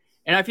point.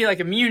 And I feel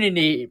like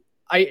immunity,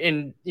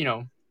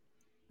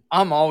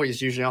 I'm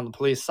always usually on the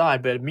police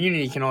side, but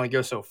immunity can only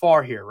go so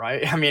far here,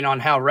 right? I mean, on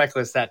how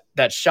reckless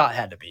that shot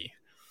had to be.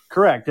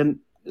 Correct. And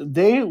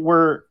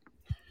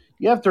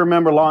you have to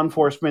remember law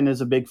enforcement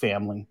is a big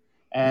family,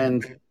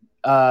 and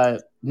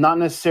not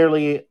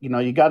necessarily,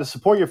 you got to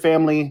support your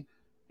family.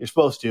 You're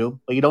supposed to,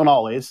 but you don't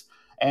always.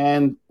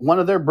 And one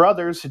of their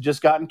brothers had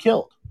just gotten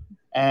killed,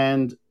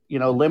 and,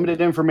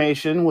 limited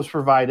information was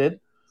provided.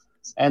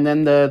 And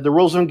then the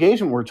rules of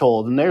engagement were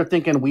told, and they're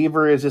thinking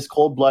Weaver is this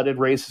cold-blooded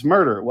racist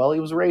murderer. Well, he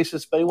was a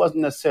racist, but he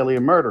wasn't necessarily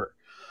a murderer.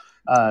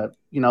 They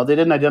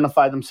didn't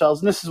identify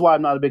themselves, and this is why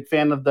I'm not a big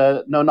fan of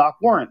the no-knock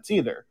warrants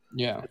either.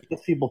 Yeah, it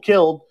gets people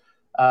killed,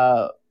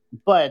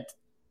 but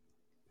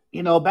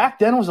back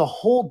then was a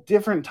whole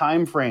different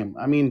time frame.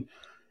 I mean,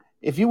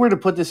 if you were to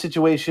put this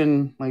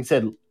situation, like I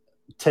said,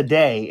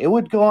 today, it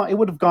would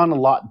have gone a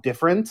lot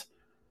different,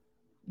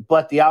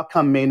 but the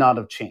outcome may not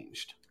have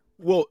changed.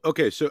 Well,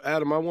 okay, so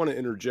Adam, I want to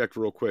interject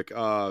real quick.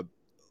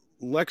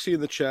 Lexi in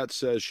the chat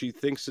says she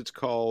thinks it's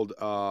called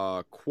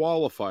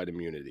qualified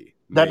immunity.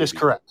 That is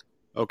correct.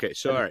 Okay,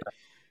 so all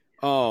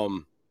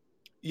right.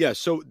 Yeah,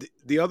 so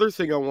the other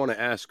thing I want to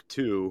ask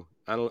too,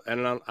 I don't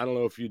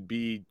know if you'd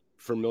be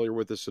familiar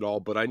with this at all,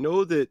 but I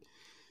know that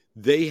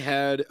they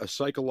had a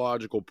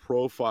psychological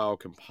profile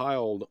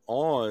compiled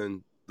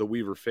on the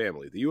Weaver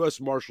family. The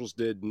U.S. Marshals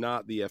did,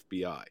 not the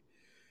FBI.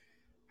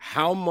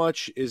 How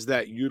much is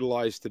that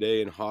utilized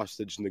today in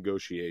hostage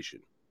negotiation?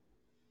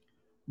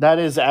 That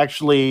is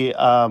actually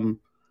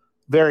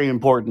very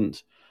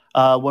important.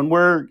 When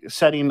we're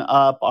setting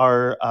up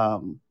our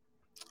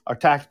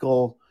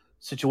tactical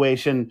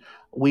situation,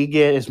 we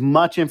get as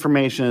much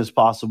information as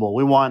possible.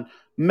 We want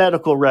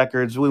medical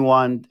records. We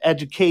want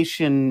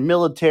education,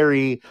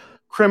 military,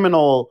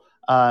 criminal,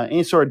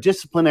 any sort of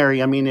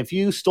disciplinary. I mean, if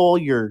you stole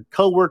your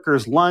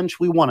coworker's lunch,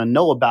 we want to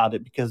know about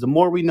it, because the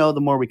more we know, the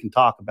more we can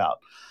talk about.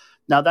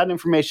 Now, that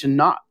information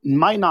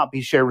might not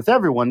be shared with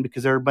everyone,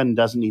 because everybody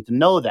doesn't need to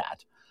know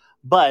that.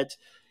 But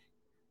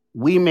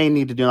we may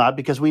need to do that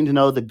because we need to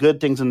know the good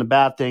things and the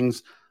bad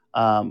things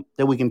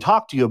that we can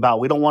talk to you about.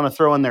 We don't want to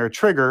throw in there a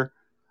trigger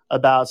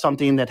about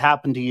something that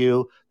happened to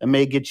you that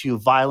may get you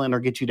violent or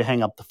get you to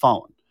hang up the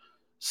phone.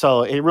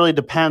 So it really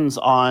depends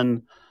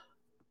on,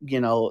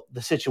 the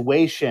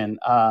situation.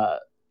 The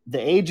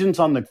agents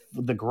on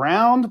the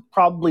ground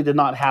probably did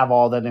not have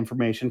all that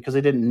information because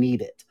they didn't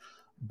need it.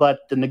 But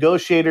the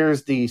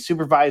negotiators, the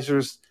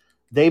supervisors,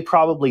 they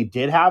probably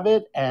did have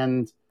it.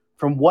 And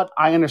from what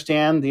I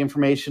understand, the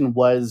information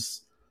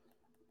was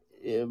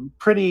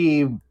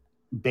pretty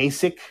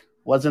basic.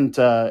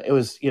 It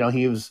was,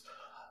 he was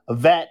a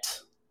vet,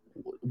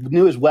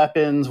 knew his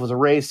weapons, was a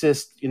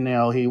racist.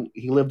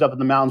 He lived up in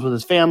the mountains with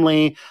his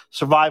family,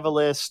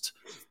 survivalist,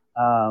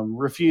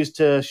 refused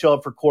to show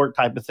up for court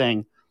type of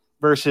thing,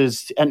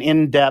 versus an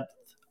in-depth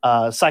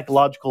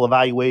psychological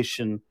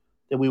evaluation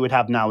that we would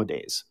have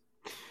nowadays.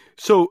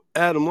 So,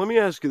 Adam, let me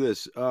ask you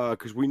this,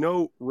 because we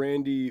know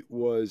Randy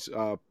was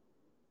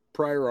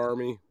prior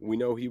Army. We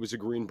know he was a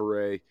Green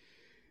Beret.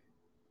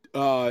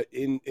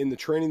 In the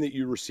training that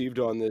you received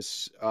on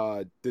this,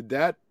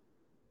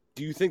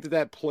 do you think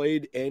that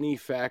played any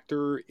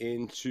factor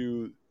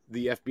into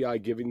the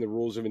FBI giving the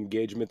rules of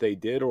engagement they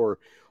did, or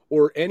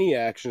any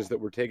actions that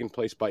were taking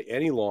place by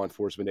any law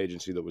enforcement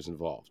agency that was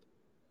involved?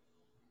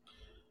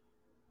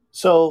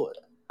 So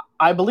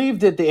I believe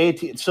that the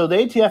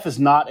ATF is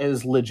not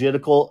as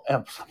logical.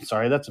 I'm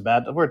sorry, that's a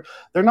bad word.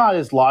 They're not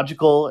as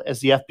logical as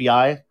the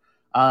FBI.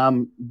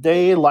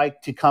 They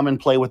like to come and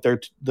play with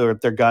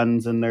their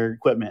guns and their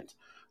equipment.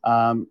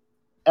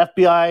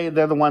 FBI,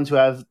 they're the ones who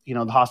have,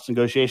 the hostage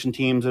negotiation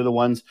teams. They're the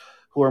ones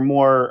who are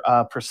more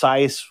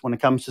precise when it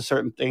comes to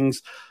certain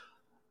things.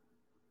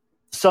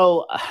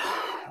 So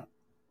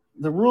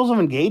the rules of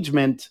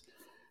engagement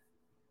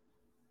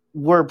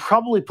were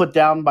probably put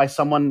down by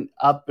someone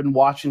up in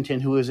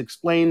Washington who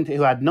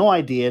had no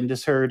idea, and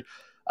just heard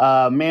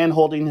a man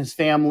holding his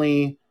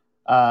family,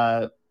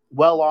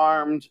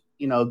 well-armed,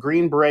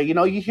 Green Beret.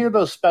 You hear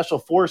those special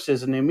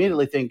forces and you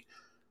immediately think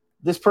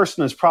this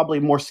person is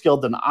probably more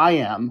skilled than I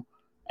am.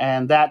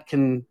 And that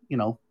can,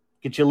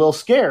 get you a little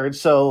scared.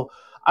 So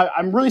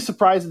I'm really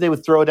surprised that they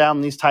would throw down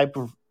these type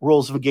of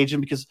rules of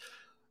engagement, because,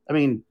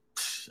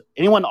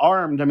 anyone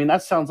armed,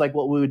 that sounds like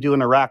what we would do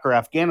in Iraq or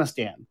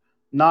Afghanistan,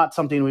 not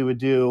something we would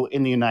do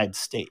in the United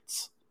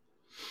States.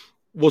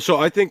 Well, so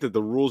I think that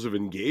the rules of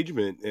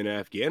engagement in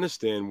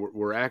Afghanistan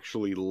were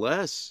actually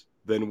less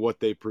than what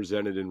they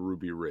presented in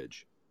Ruby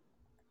Ridge.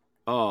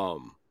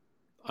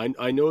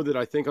 I know that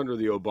I think under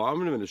the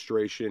Obama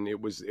administration, it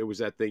was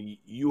that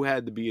you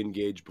had to be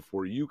engaged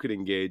before you could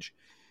engage.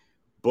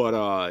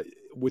 But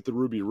with the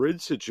Ruby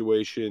Ridge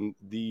situation,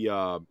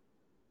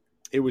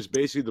 it was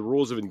basically the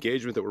rules of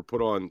engagement that were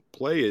put on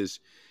play is,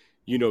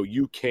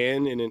 you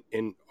can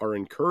and are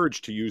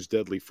encouraged to use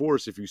deadly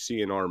force if you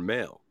see an armed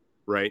male,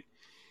 right?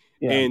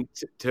 Yeah. And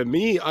to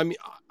me,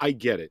 I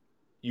get it.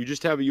 You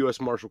just have a U.S.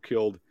 Marshal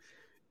killed.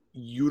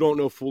 You don't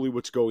know fully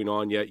what's going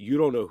on yet. You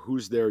don't know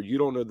who's there. You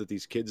don't know that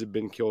these kids have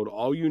been killed.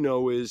 All you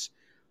know is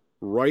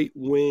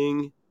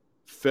right-wing,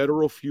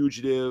 federal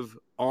fugitive,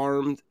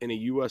 armed and a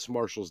U.S.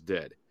 Marshal's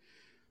dead.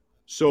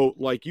 So,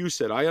 like you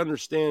said, I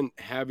understand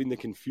having the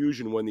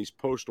confusion when these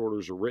post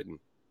orders are written,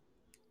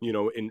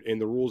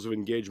 and the rules of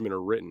engagement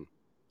are written.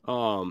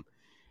 And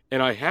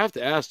I have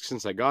to ask,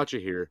 since I got you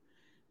here,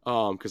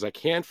 because I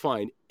can't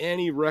find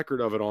any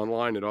record of it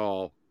online at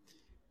all,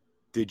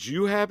 did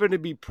you happen to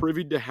be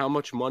privy to how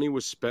much money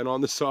was spent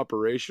on this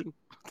operation?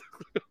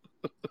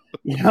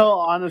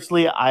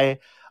 Honestly, I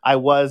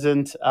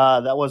wasn't.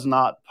 That was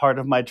not part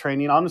of my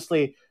training.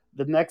 Honestly,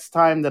 the next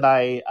time that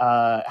I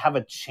have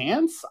a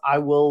chance, I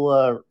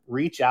will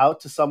reach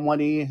out to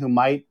somebody who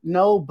might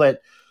know.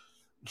 But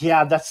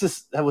yeah,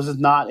 that was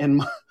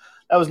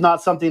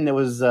not something that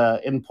was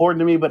important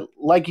to me. But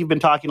like you've been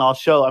talking all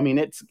show, I mean,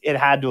 it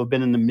had to have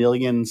been in the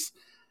millions,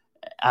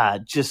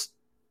 just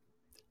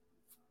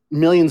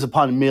millions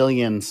upon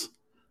millions.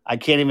 I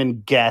can't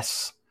even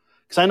guess,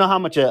 because I know how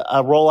much a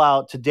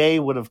rollout today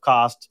would have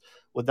cost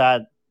with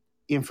that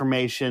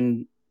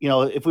information.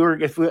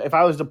 If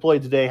I was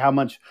deployed today, how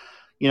much,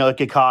 it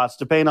could cost,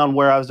 depending on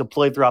where I was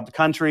deployed throughout the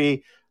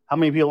country, how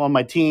many people on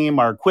my team,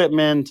 our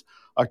equipment,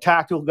 our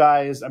tactical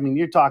guys. I mean,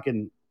 you're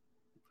talking,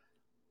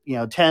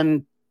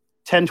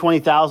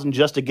 20,000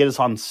 just to get us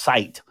on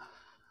site.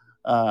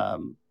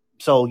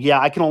 So yeah,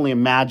 I can only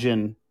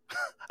imagine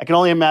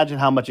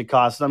how much it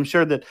costs. I'm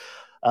sure that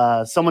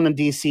someone in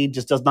DC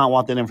just does not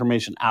want that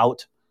information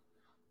out.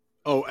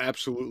 Oh,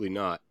 absolutely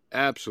not.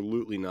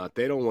 Absolutely not.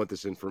 They don't want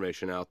this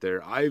information out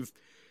there. I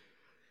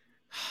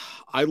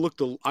looked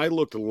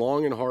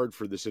long and hard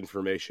for this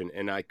information,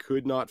 and I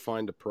could not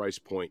find a price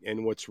point.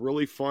 And what's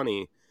really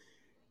funny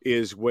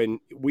is, when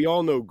we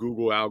all know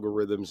Google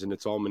algorithms and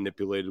it's all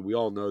manipulated, we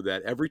all know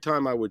that every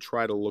time I would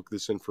try to look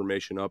this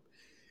information up,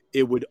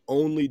 it would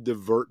only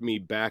divert me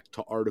back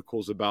to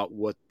articles about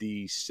what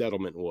the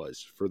settlement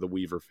was for the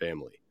Weaver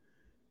family.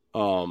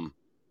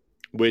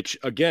 Which,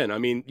 again, I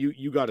mean,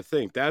 you got to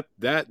think that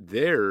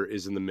there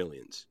is in the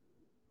millions,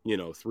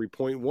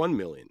 3.1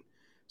 million.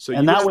 So,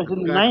 and that was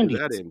in the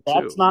 90s.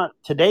 That's not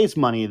today's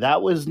money.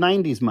 That was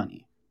 90s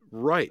money.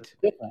 Right.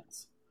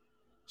 Difference.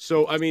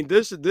 So, I mean,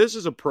 this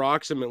is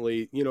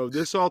approximately,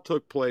 this all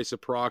took place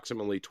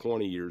approximately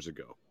 20 years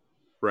ago,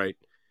 right?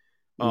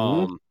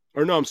 Mm-hmm.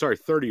 Or no, I'm sorry,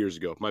 30 years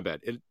ago. My bad.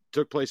 It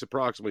took place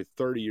approximately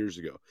 30 years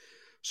ago.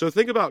 So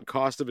think about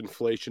cost of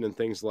inflation and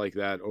things like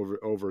that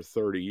over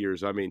 30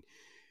 years. I mean,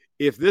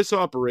 if this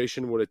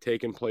operation would have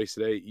taken place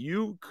today,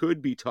 you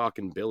could be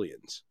talking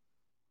billions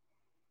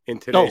in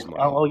today's money.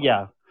 Oh,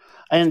 yeah.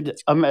 And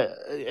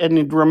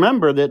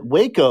remember that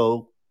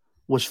Waco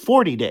was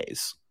 40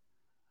 days.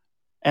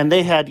 And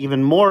they had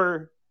even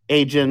more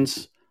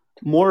agents,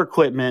 more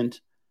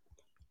equipment.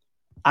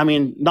 I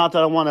mean, not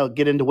that I want to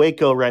get into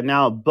Waco right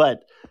now,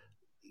 but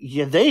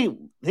yeah, they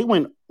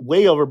went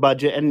way over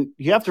budget. And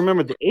you have to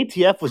remember, the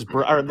ATF the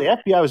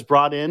FBI was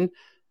brought in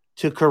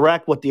to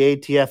correct what the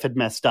ATF had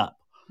messed up.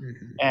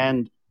 Mm-hmm.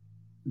 And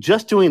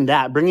just doing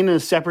that, bringing in a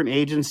separate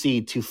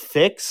agency to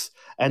fix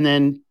and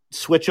then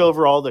switch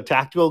over all the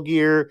tactical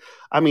gear.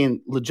 I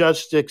mean,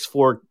 logistics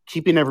for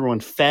keeping everyone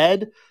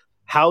fed,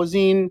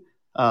 housing,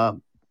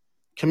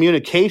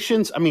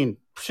 communications. I mean,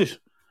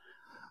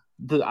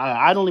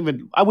 I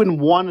wouldn't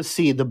want to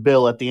see the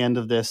bill at the end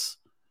of this.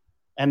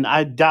 And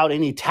I doubt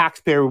any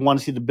taxpayer would want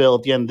to see the bill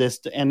at the end of this,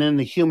 and then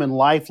the human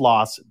life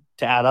loss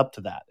to add up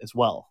to that as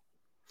well.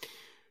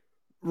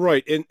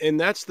 Right. And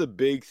that's the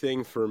big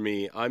thing for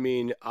me. I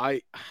mean,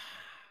 I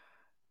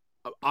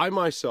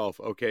myself,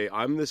 okay,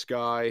 I'm this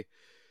guy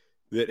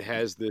that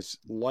has this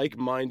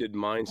like-minded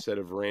mindset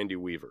of Randy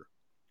Weaver.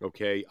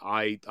 Okay.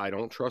 I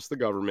don't trust the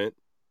government.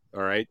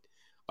 All right.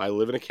 I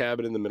live in a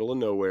cabin in the middle of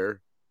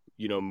nowhere,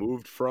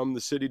 moved from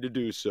the city to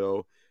do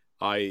so.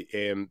 I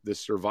am the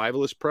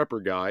survivalist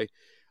prepper guy.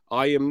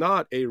 I am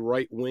not a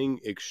right-wing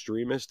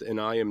extremist, and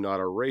I am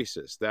not a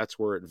racist. That's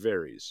where it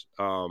varies.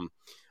 I'm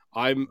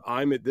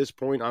at this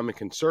point, I'm a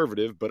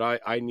conservative, but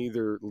I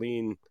don't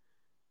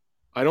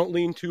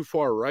lean too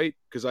far right,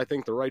 because I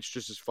think the right's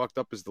just as fucked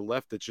up as the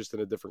left. It's just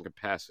in a different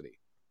capacity.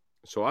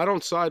 So I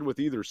don't side with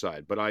either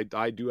side, but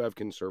I do have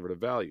conservative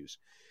values.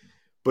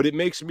 But it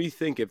makes me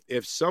think,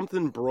 if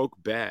something broke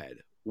bad,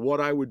 what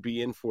I would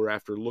be in for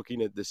after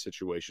looking at this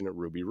situation at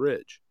Ruby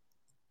Ridge,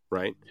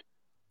 right?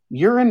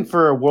 You're in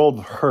for a world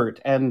of hurt.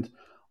 And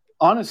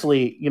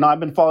honestly, I've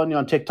been following you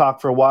on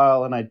TikTok for a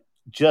while, and I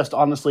just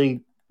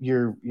honestly,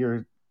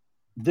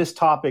 this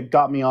topic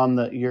got me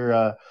on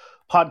your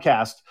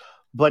podcast.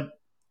 But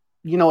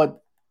you know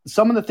what?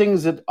 Some of the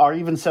things that are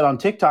even said on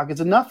TikTok,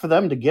 it's enough for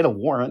them to get a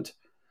warrant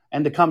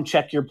and to come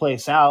check your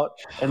place out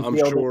and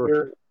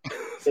feel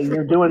that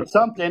you're doing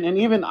something. And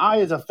even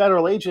I, as a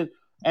federal agent,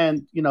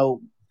 and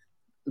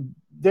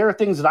there are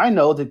things that I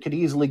know that could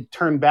easily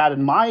turn bad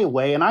in my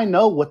way, and I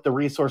know what the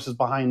resources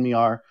behind me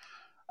are,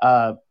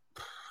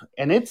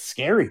 and it's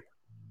scary.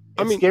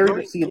 It's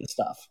scary to see this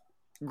stuff.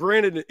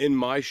 Granted, in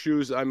my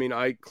shoes, I mean,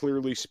 I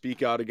clearly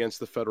speak out against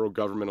the federal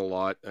government a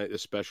lot,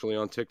 especially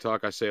on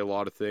TikTok. I say a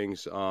lot of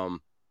things. I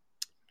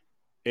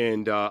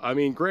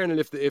mean,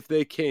 granted, if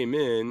they came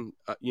in,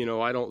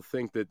 I don't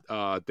think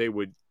that they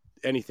would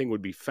anything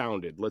would be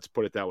founded. Let's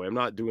put it that way. I'm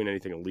not doing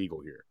anything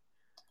illegal here.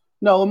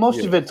 No,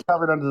 most of it's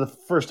covered under the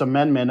First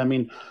Amendment. I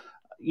mean,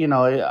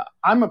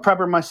 I'm a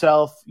prepper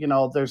myself.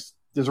 There's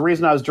a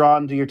reason I was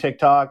drawn to your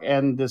TikTok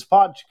and this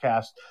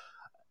podcast.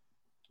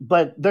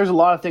 But there's a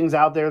lot of things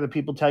out there that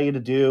people tell you to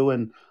do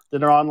and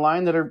that are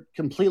online that are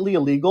completely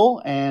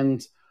illegal.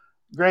 And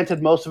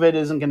granted, most of it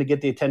isn't going to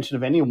get the attention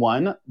of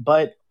anyone.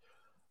 But,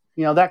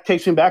 that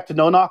takes me back to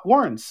no-knock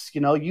warrants.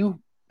 You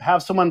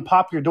have someone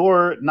pop your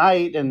door at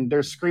night and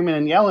they're screaming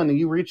and yelling and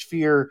you reach for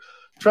your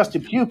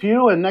trusted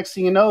pew-pew and next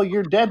thing you know,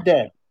 you're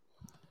dead.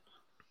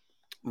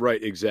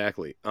 Right,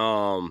 exactly.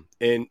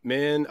 And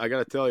man, I got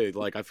to tell you,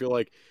 I feel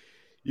like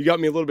you got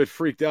me a little bit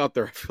freaked out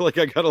there. I feel like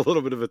I got a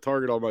little bit of a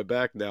target on my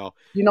back now.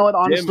 You know what?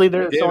 Honestly,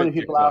 there's so many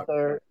people out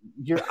there.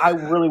 I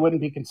really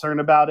wouldn't be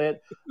concerned about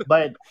it.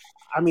 But,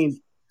 I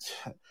mean,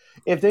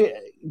 if they,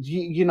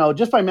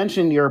 just by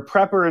mentioning you're a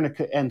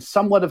prepper and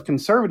somewhat of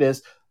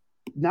conservatives,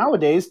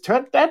 nowadays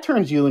that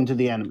turns you into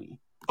the enemy.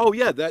 Oh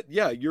yeah,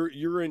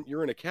 you're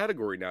in a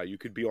category now. You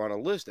could be on a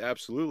list,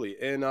 absolutely.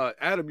 And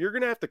Adam, you're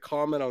gonna have to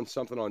comment on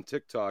something on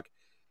TikTok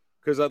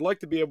because I'd like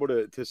to be able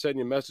to send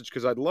you a message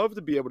because I'd love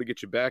to be able to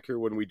get you back here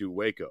when we do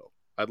Waco.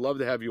 I'd love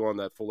to have you on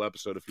that full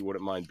episode if you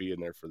wouldn't mind being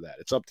there for that.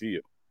 It's up to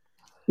you.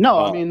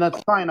 No, I mean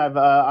that's fine.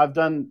 I've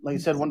done, like I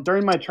said,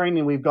 during my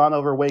training we've gone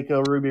over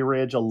Waco, Ruby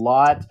Ridge a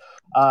lot.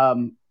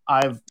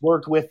 I've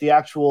worked with the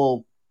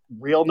actual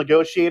real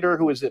negotiator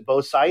who is at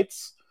both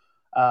sites.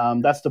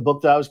 That's the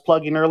book that I was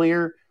plugging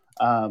earlier.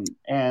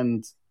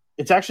 And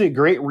it's actually a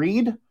great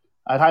read.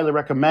 I'd highly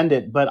recommend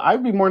it, but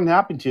I'd be more than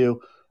happy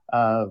to.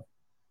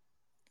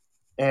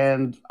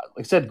 And like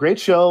I said, great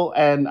show.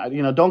 And,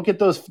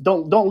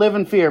 don't live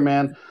in fear,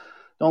 man.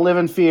 Don't live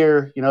in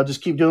fear.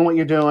 Just keep doing what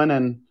you're doing.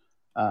 And,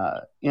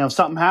 if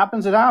something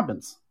happens, it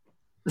happens.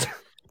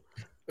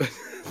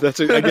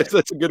 I guess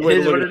that's a good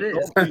way to look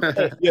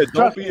at it.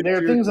 Trust me,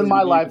 there are things in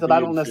my life that I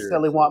don't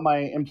necessarily want my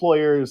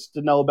employers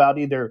to know about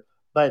either.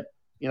 But,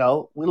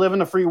 we live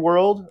in a free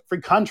world,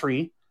 free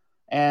country,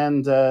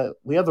 and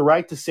we have the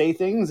right to say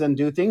things and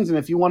do things. And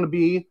if you want to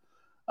be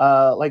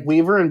like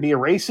Weaver and be a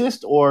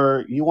racist,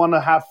 or you want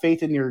to have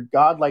faith in your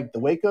God like the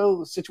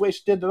Waco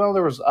situation did, I know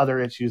there was other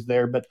issues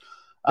there, but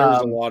there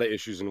was a lot of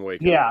issues in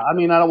Waco. Yeah, I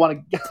mean, I don't want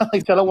to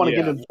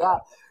get into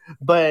that,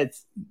 but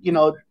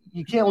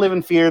you can't live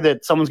in fear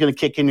that someone's going to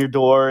kick in your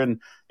door.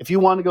 And if you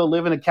want to go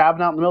live in a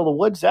cabin out in the middle of the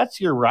woods,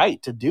 that's your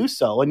right to do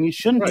so, and you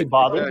shouldn't be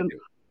bothered. Exactly.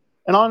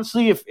 And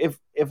honestly,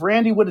 if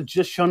Randy would have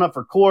just shown up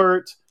for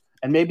court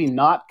and maybe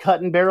not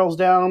cutting barrels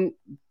down,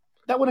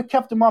 that would have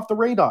kept him off the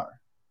radar.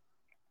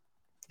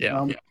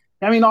 Yeah.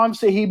 I mean,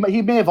 obviously, he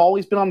may have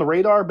always been on the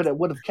radar, but it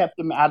would have kept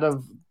him out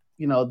of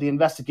the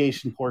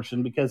investigation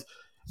portion, because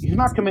if you're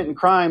not committing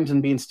crimes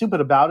and being stupid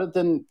about it,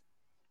 then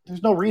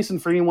there's no reason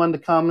for anyone to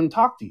come and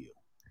talk to you.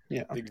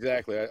 Yeah,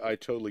 exactly. I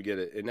totally get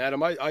it. And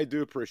Adam, I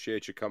do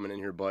appreciate you coming in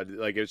here, bud.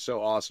 It's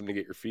so awesome to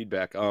get your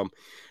feedback.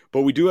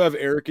 But we do have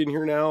Eric in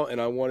here now, and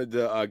I wanted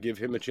to give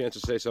him a chance to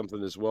say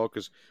something as well,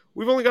 because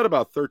we've only got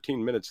about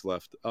 13 minutes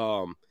left.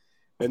 And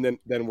then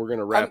we're going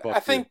to wrap up. I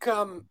think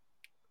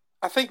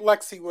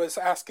Lexi was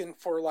asking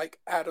for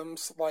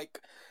Adam's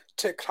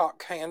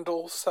TikTok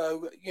handle,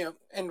 so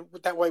and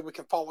that way we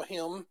can follow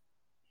him.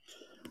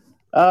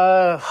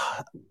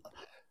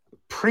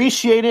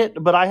 Appreciate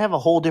it, but I have a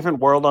whole different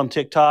world on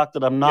TikTok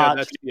that I'm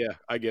not. Yeah,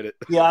 I get it.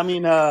 Yeah, I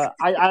mean, I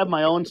have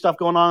my own stuff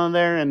going on in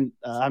there, and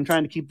I'm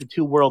trying to keep the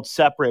two worlds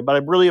separate. But I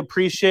really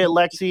appreciate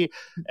Lexi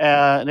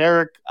and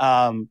Eric.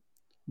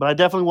 But I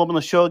definitely want on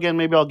the show again.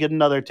 Maybe I'll get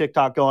another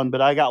TikTok going.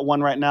 But I got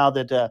one right now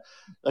that,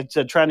 like I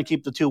said, trying to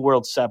keep the two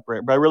worlds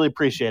separate. But I really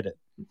appreciate it.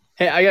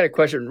 Hey, I got a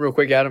question real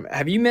quick, Adam.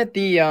 Have you met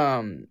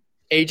the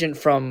agent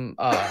from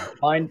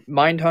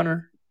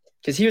Mindhunter?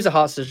 Because he was a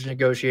hostage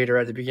negotiator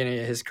at the beginning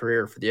of his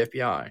career for the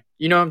FBI.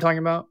 You know what I'm talking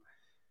about?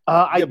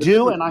 I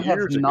do, and I have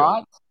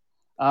not.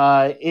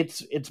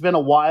 It's been a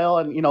while,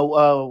 and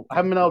I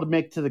haven't been able to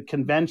make to the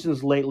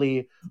conventions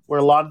lately where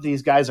a lot of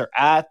these guys are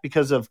at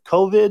because of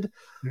COVID.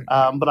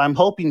 But I'm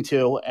hoping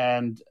to,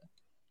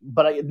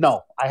 but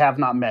I have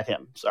not met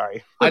him.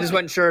 Sorry. I just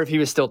wasn't sure if he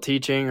was still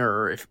teaching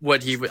or I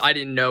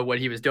didn't know what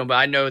he was doing, but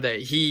I know that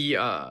he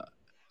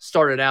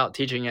started out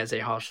teaching as a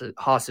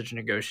hostage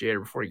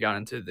negotiator before he got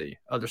into the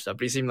other stuff.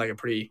 But he seemed like a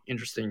pretty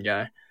interesting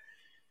guy.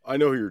 I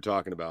know who you're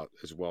talking about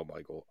as well,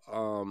 Michael.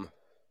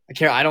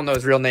 I don't know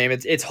his real name.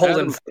 It's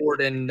Holden Ford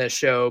in the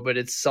show, but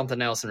it's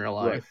something else in real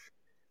life.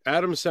 Right.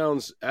 Adam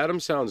sounds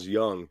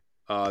young.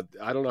 I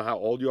don't know how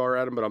old you are,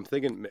 Adam, but I'm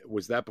thinking,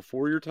 was that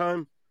before your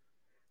time?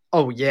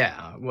 Oh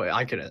yeah, well,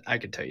 I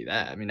could tell you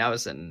that. I mean, I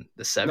was in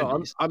the 70s.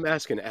 No, I'm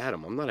asking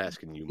Adam. I'm not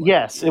asking you, Mike.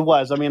 Yes, it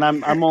was. I mean,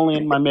 I'm only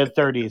in my mid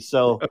 30s,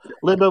 so a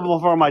little bit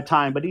before my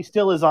time. But he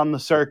still is on the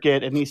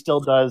circuit, and he still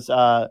does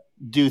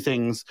do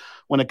things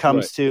when it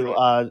comes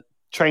to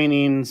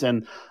trainings.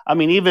 And I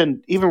mean,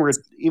 even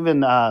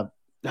the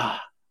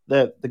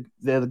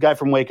guy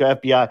from Waco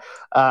FBI.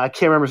 I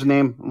can't remember his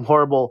name. I'm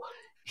horrible.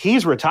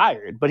 he's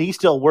retired, but he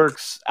still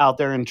works out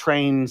there and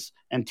trains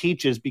and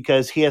teaches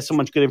because he has so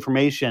much good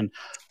information.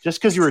 Just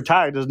because you're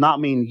retired does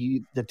not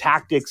mean the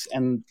tactics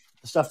and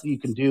the stuff that you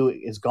can do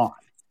is gone.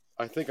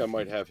 I think I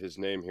might have his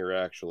name here,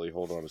 actually.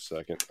 Hold on a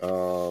second.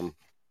 Was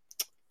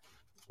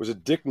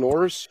it Dick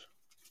Norris?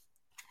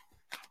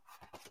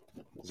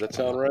 Does that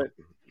sound right?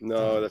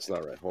 No, that's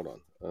not right. Hold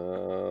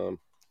on.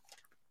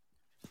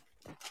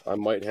 I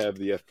might have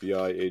the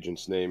FBI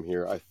agent's name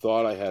here. I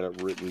thought I had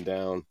it written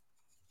down.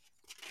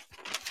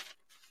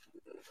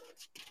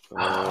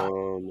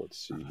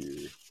 Let's see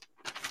here.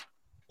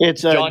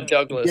 It's John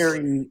Douglas.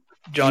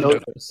 John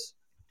Douglas.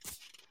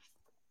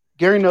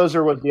 Gary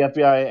Noser was the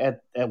FBI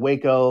at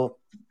Waco,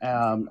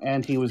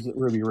 and he was at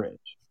Ruby Ridge.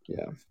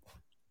 Yeah.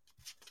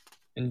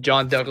 And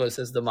John Douglas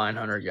is the mine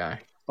hunter guy.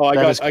 Oh,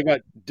 I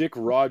got Dick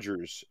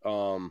Rogers.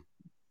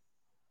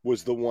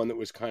 Was the one that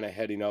was kind of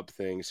heading up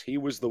things. He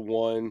was the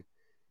one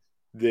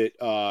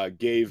that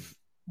gave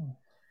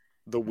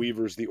the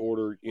Weavers the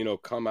order,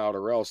 come out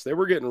or else. They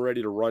were getting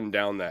ready to run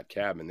down that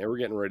cabin. They were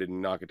getting ready to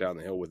knock it down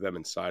the hill with them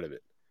inside of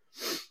it.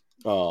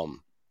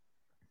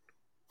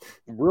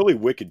 Really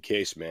wicked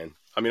case, man.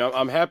 I mean,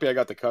 I'm happy I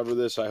got to cover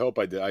this. I hope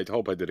I did. I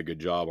hope I did a good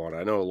job on it.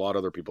 I know a lot of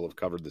other people have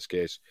covered this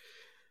case.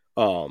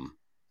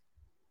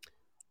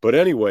 But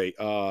anyway,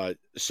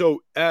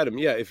 so Adam,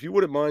 yeah, if you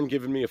wouldn't mind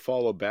giving me a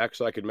follow back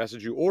so I could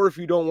message you, or if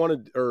you don't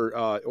want to,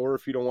 or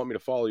if you don't want me to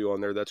follow you on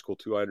there, that's cool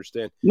too. I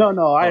understand.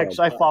 No,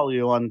 I follow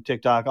you on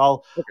TikTok.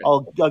 I'll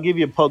give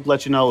you a poke,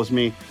 let you know it was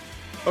me.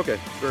 Okay,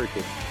 very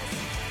cool.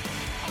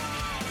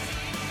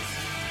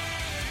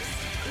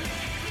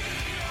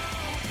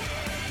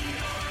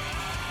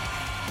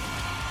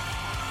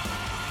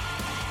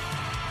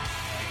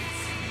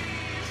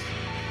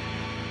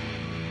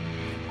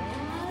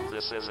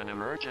 This is an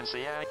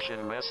emergency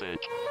action message.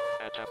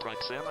 At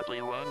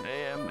approximately 1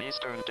 a.m.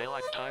 Eastern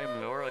Daylight Time,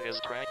 NORAD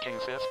is tracking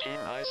 15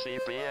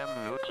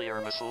 ICBM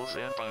nuclear missiles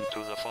inbound to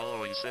the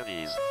following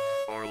cities: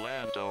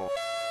 Orlando,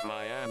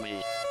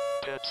 Miami,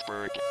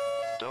 Pittsburgh,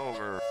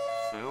 Dover,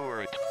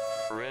 Newark,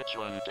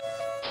 Richland,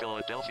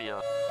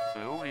 Philadelphia,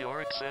 New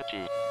York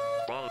City,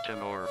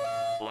 Baltimore,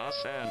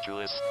 Los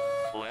Angeles,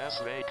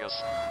 Las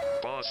Vegas,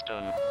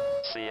 Boston,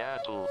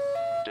 Seattle,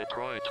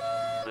 Detroit.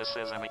 This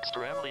is an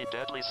extremely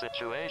deadly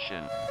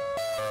situation.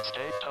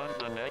 Stay tuned.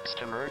 The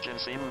next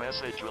emergency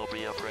message will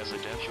be a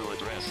presidential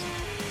address.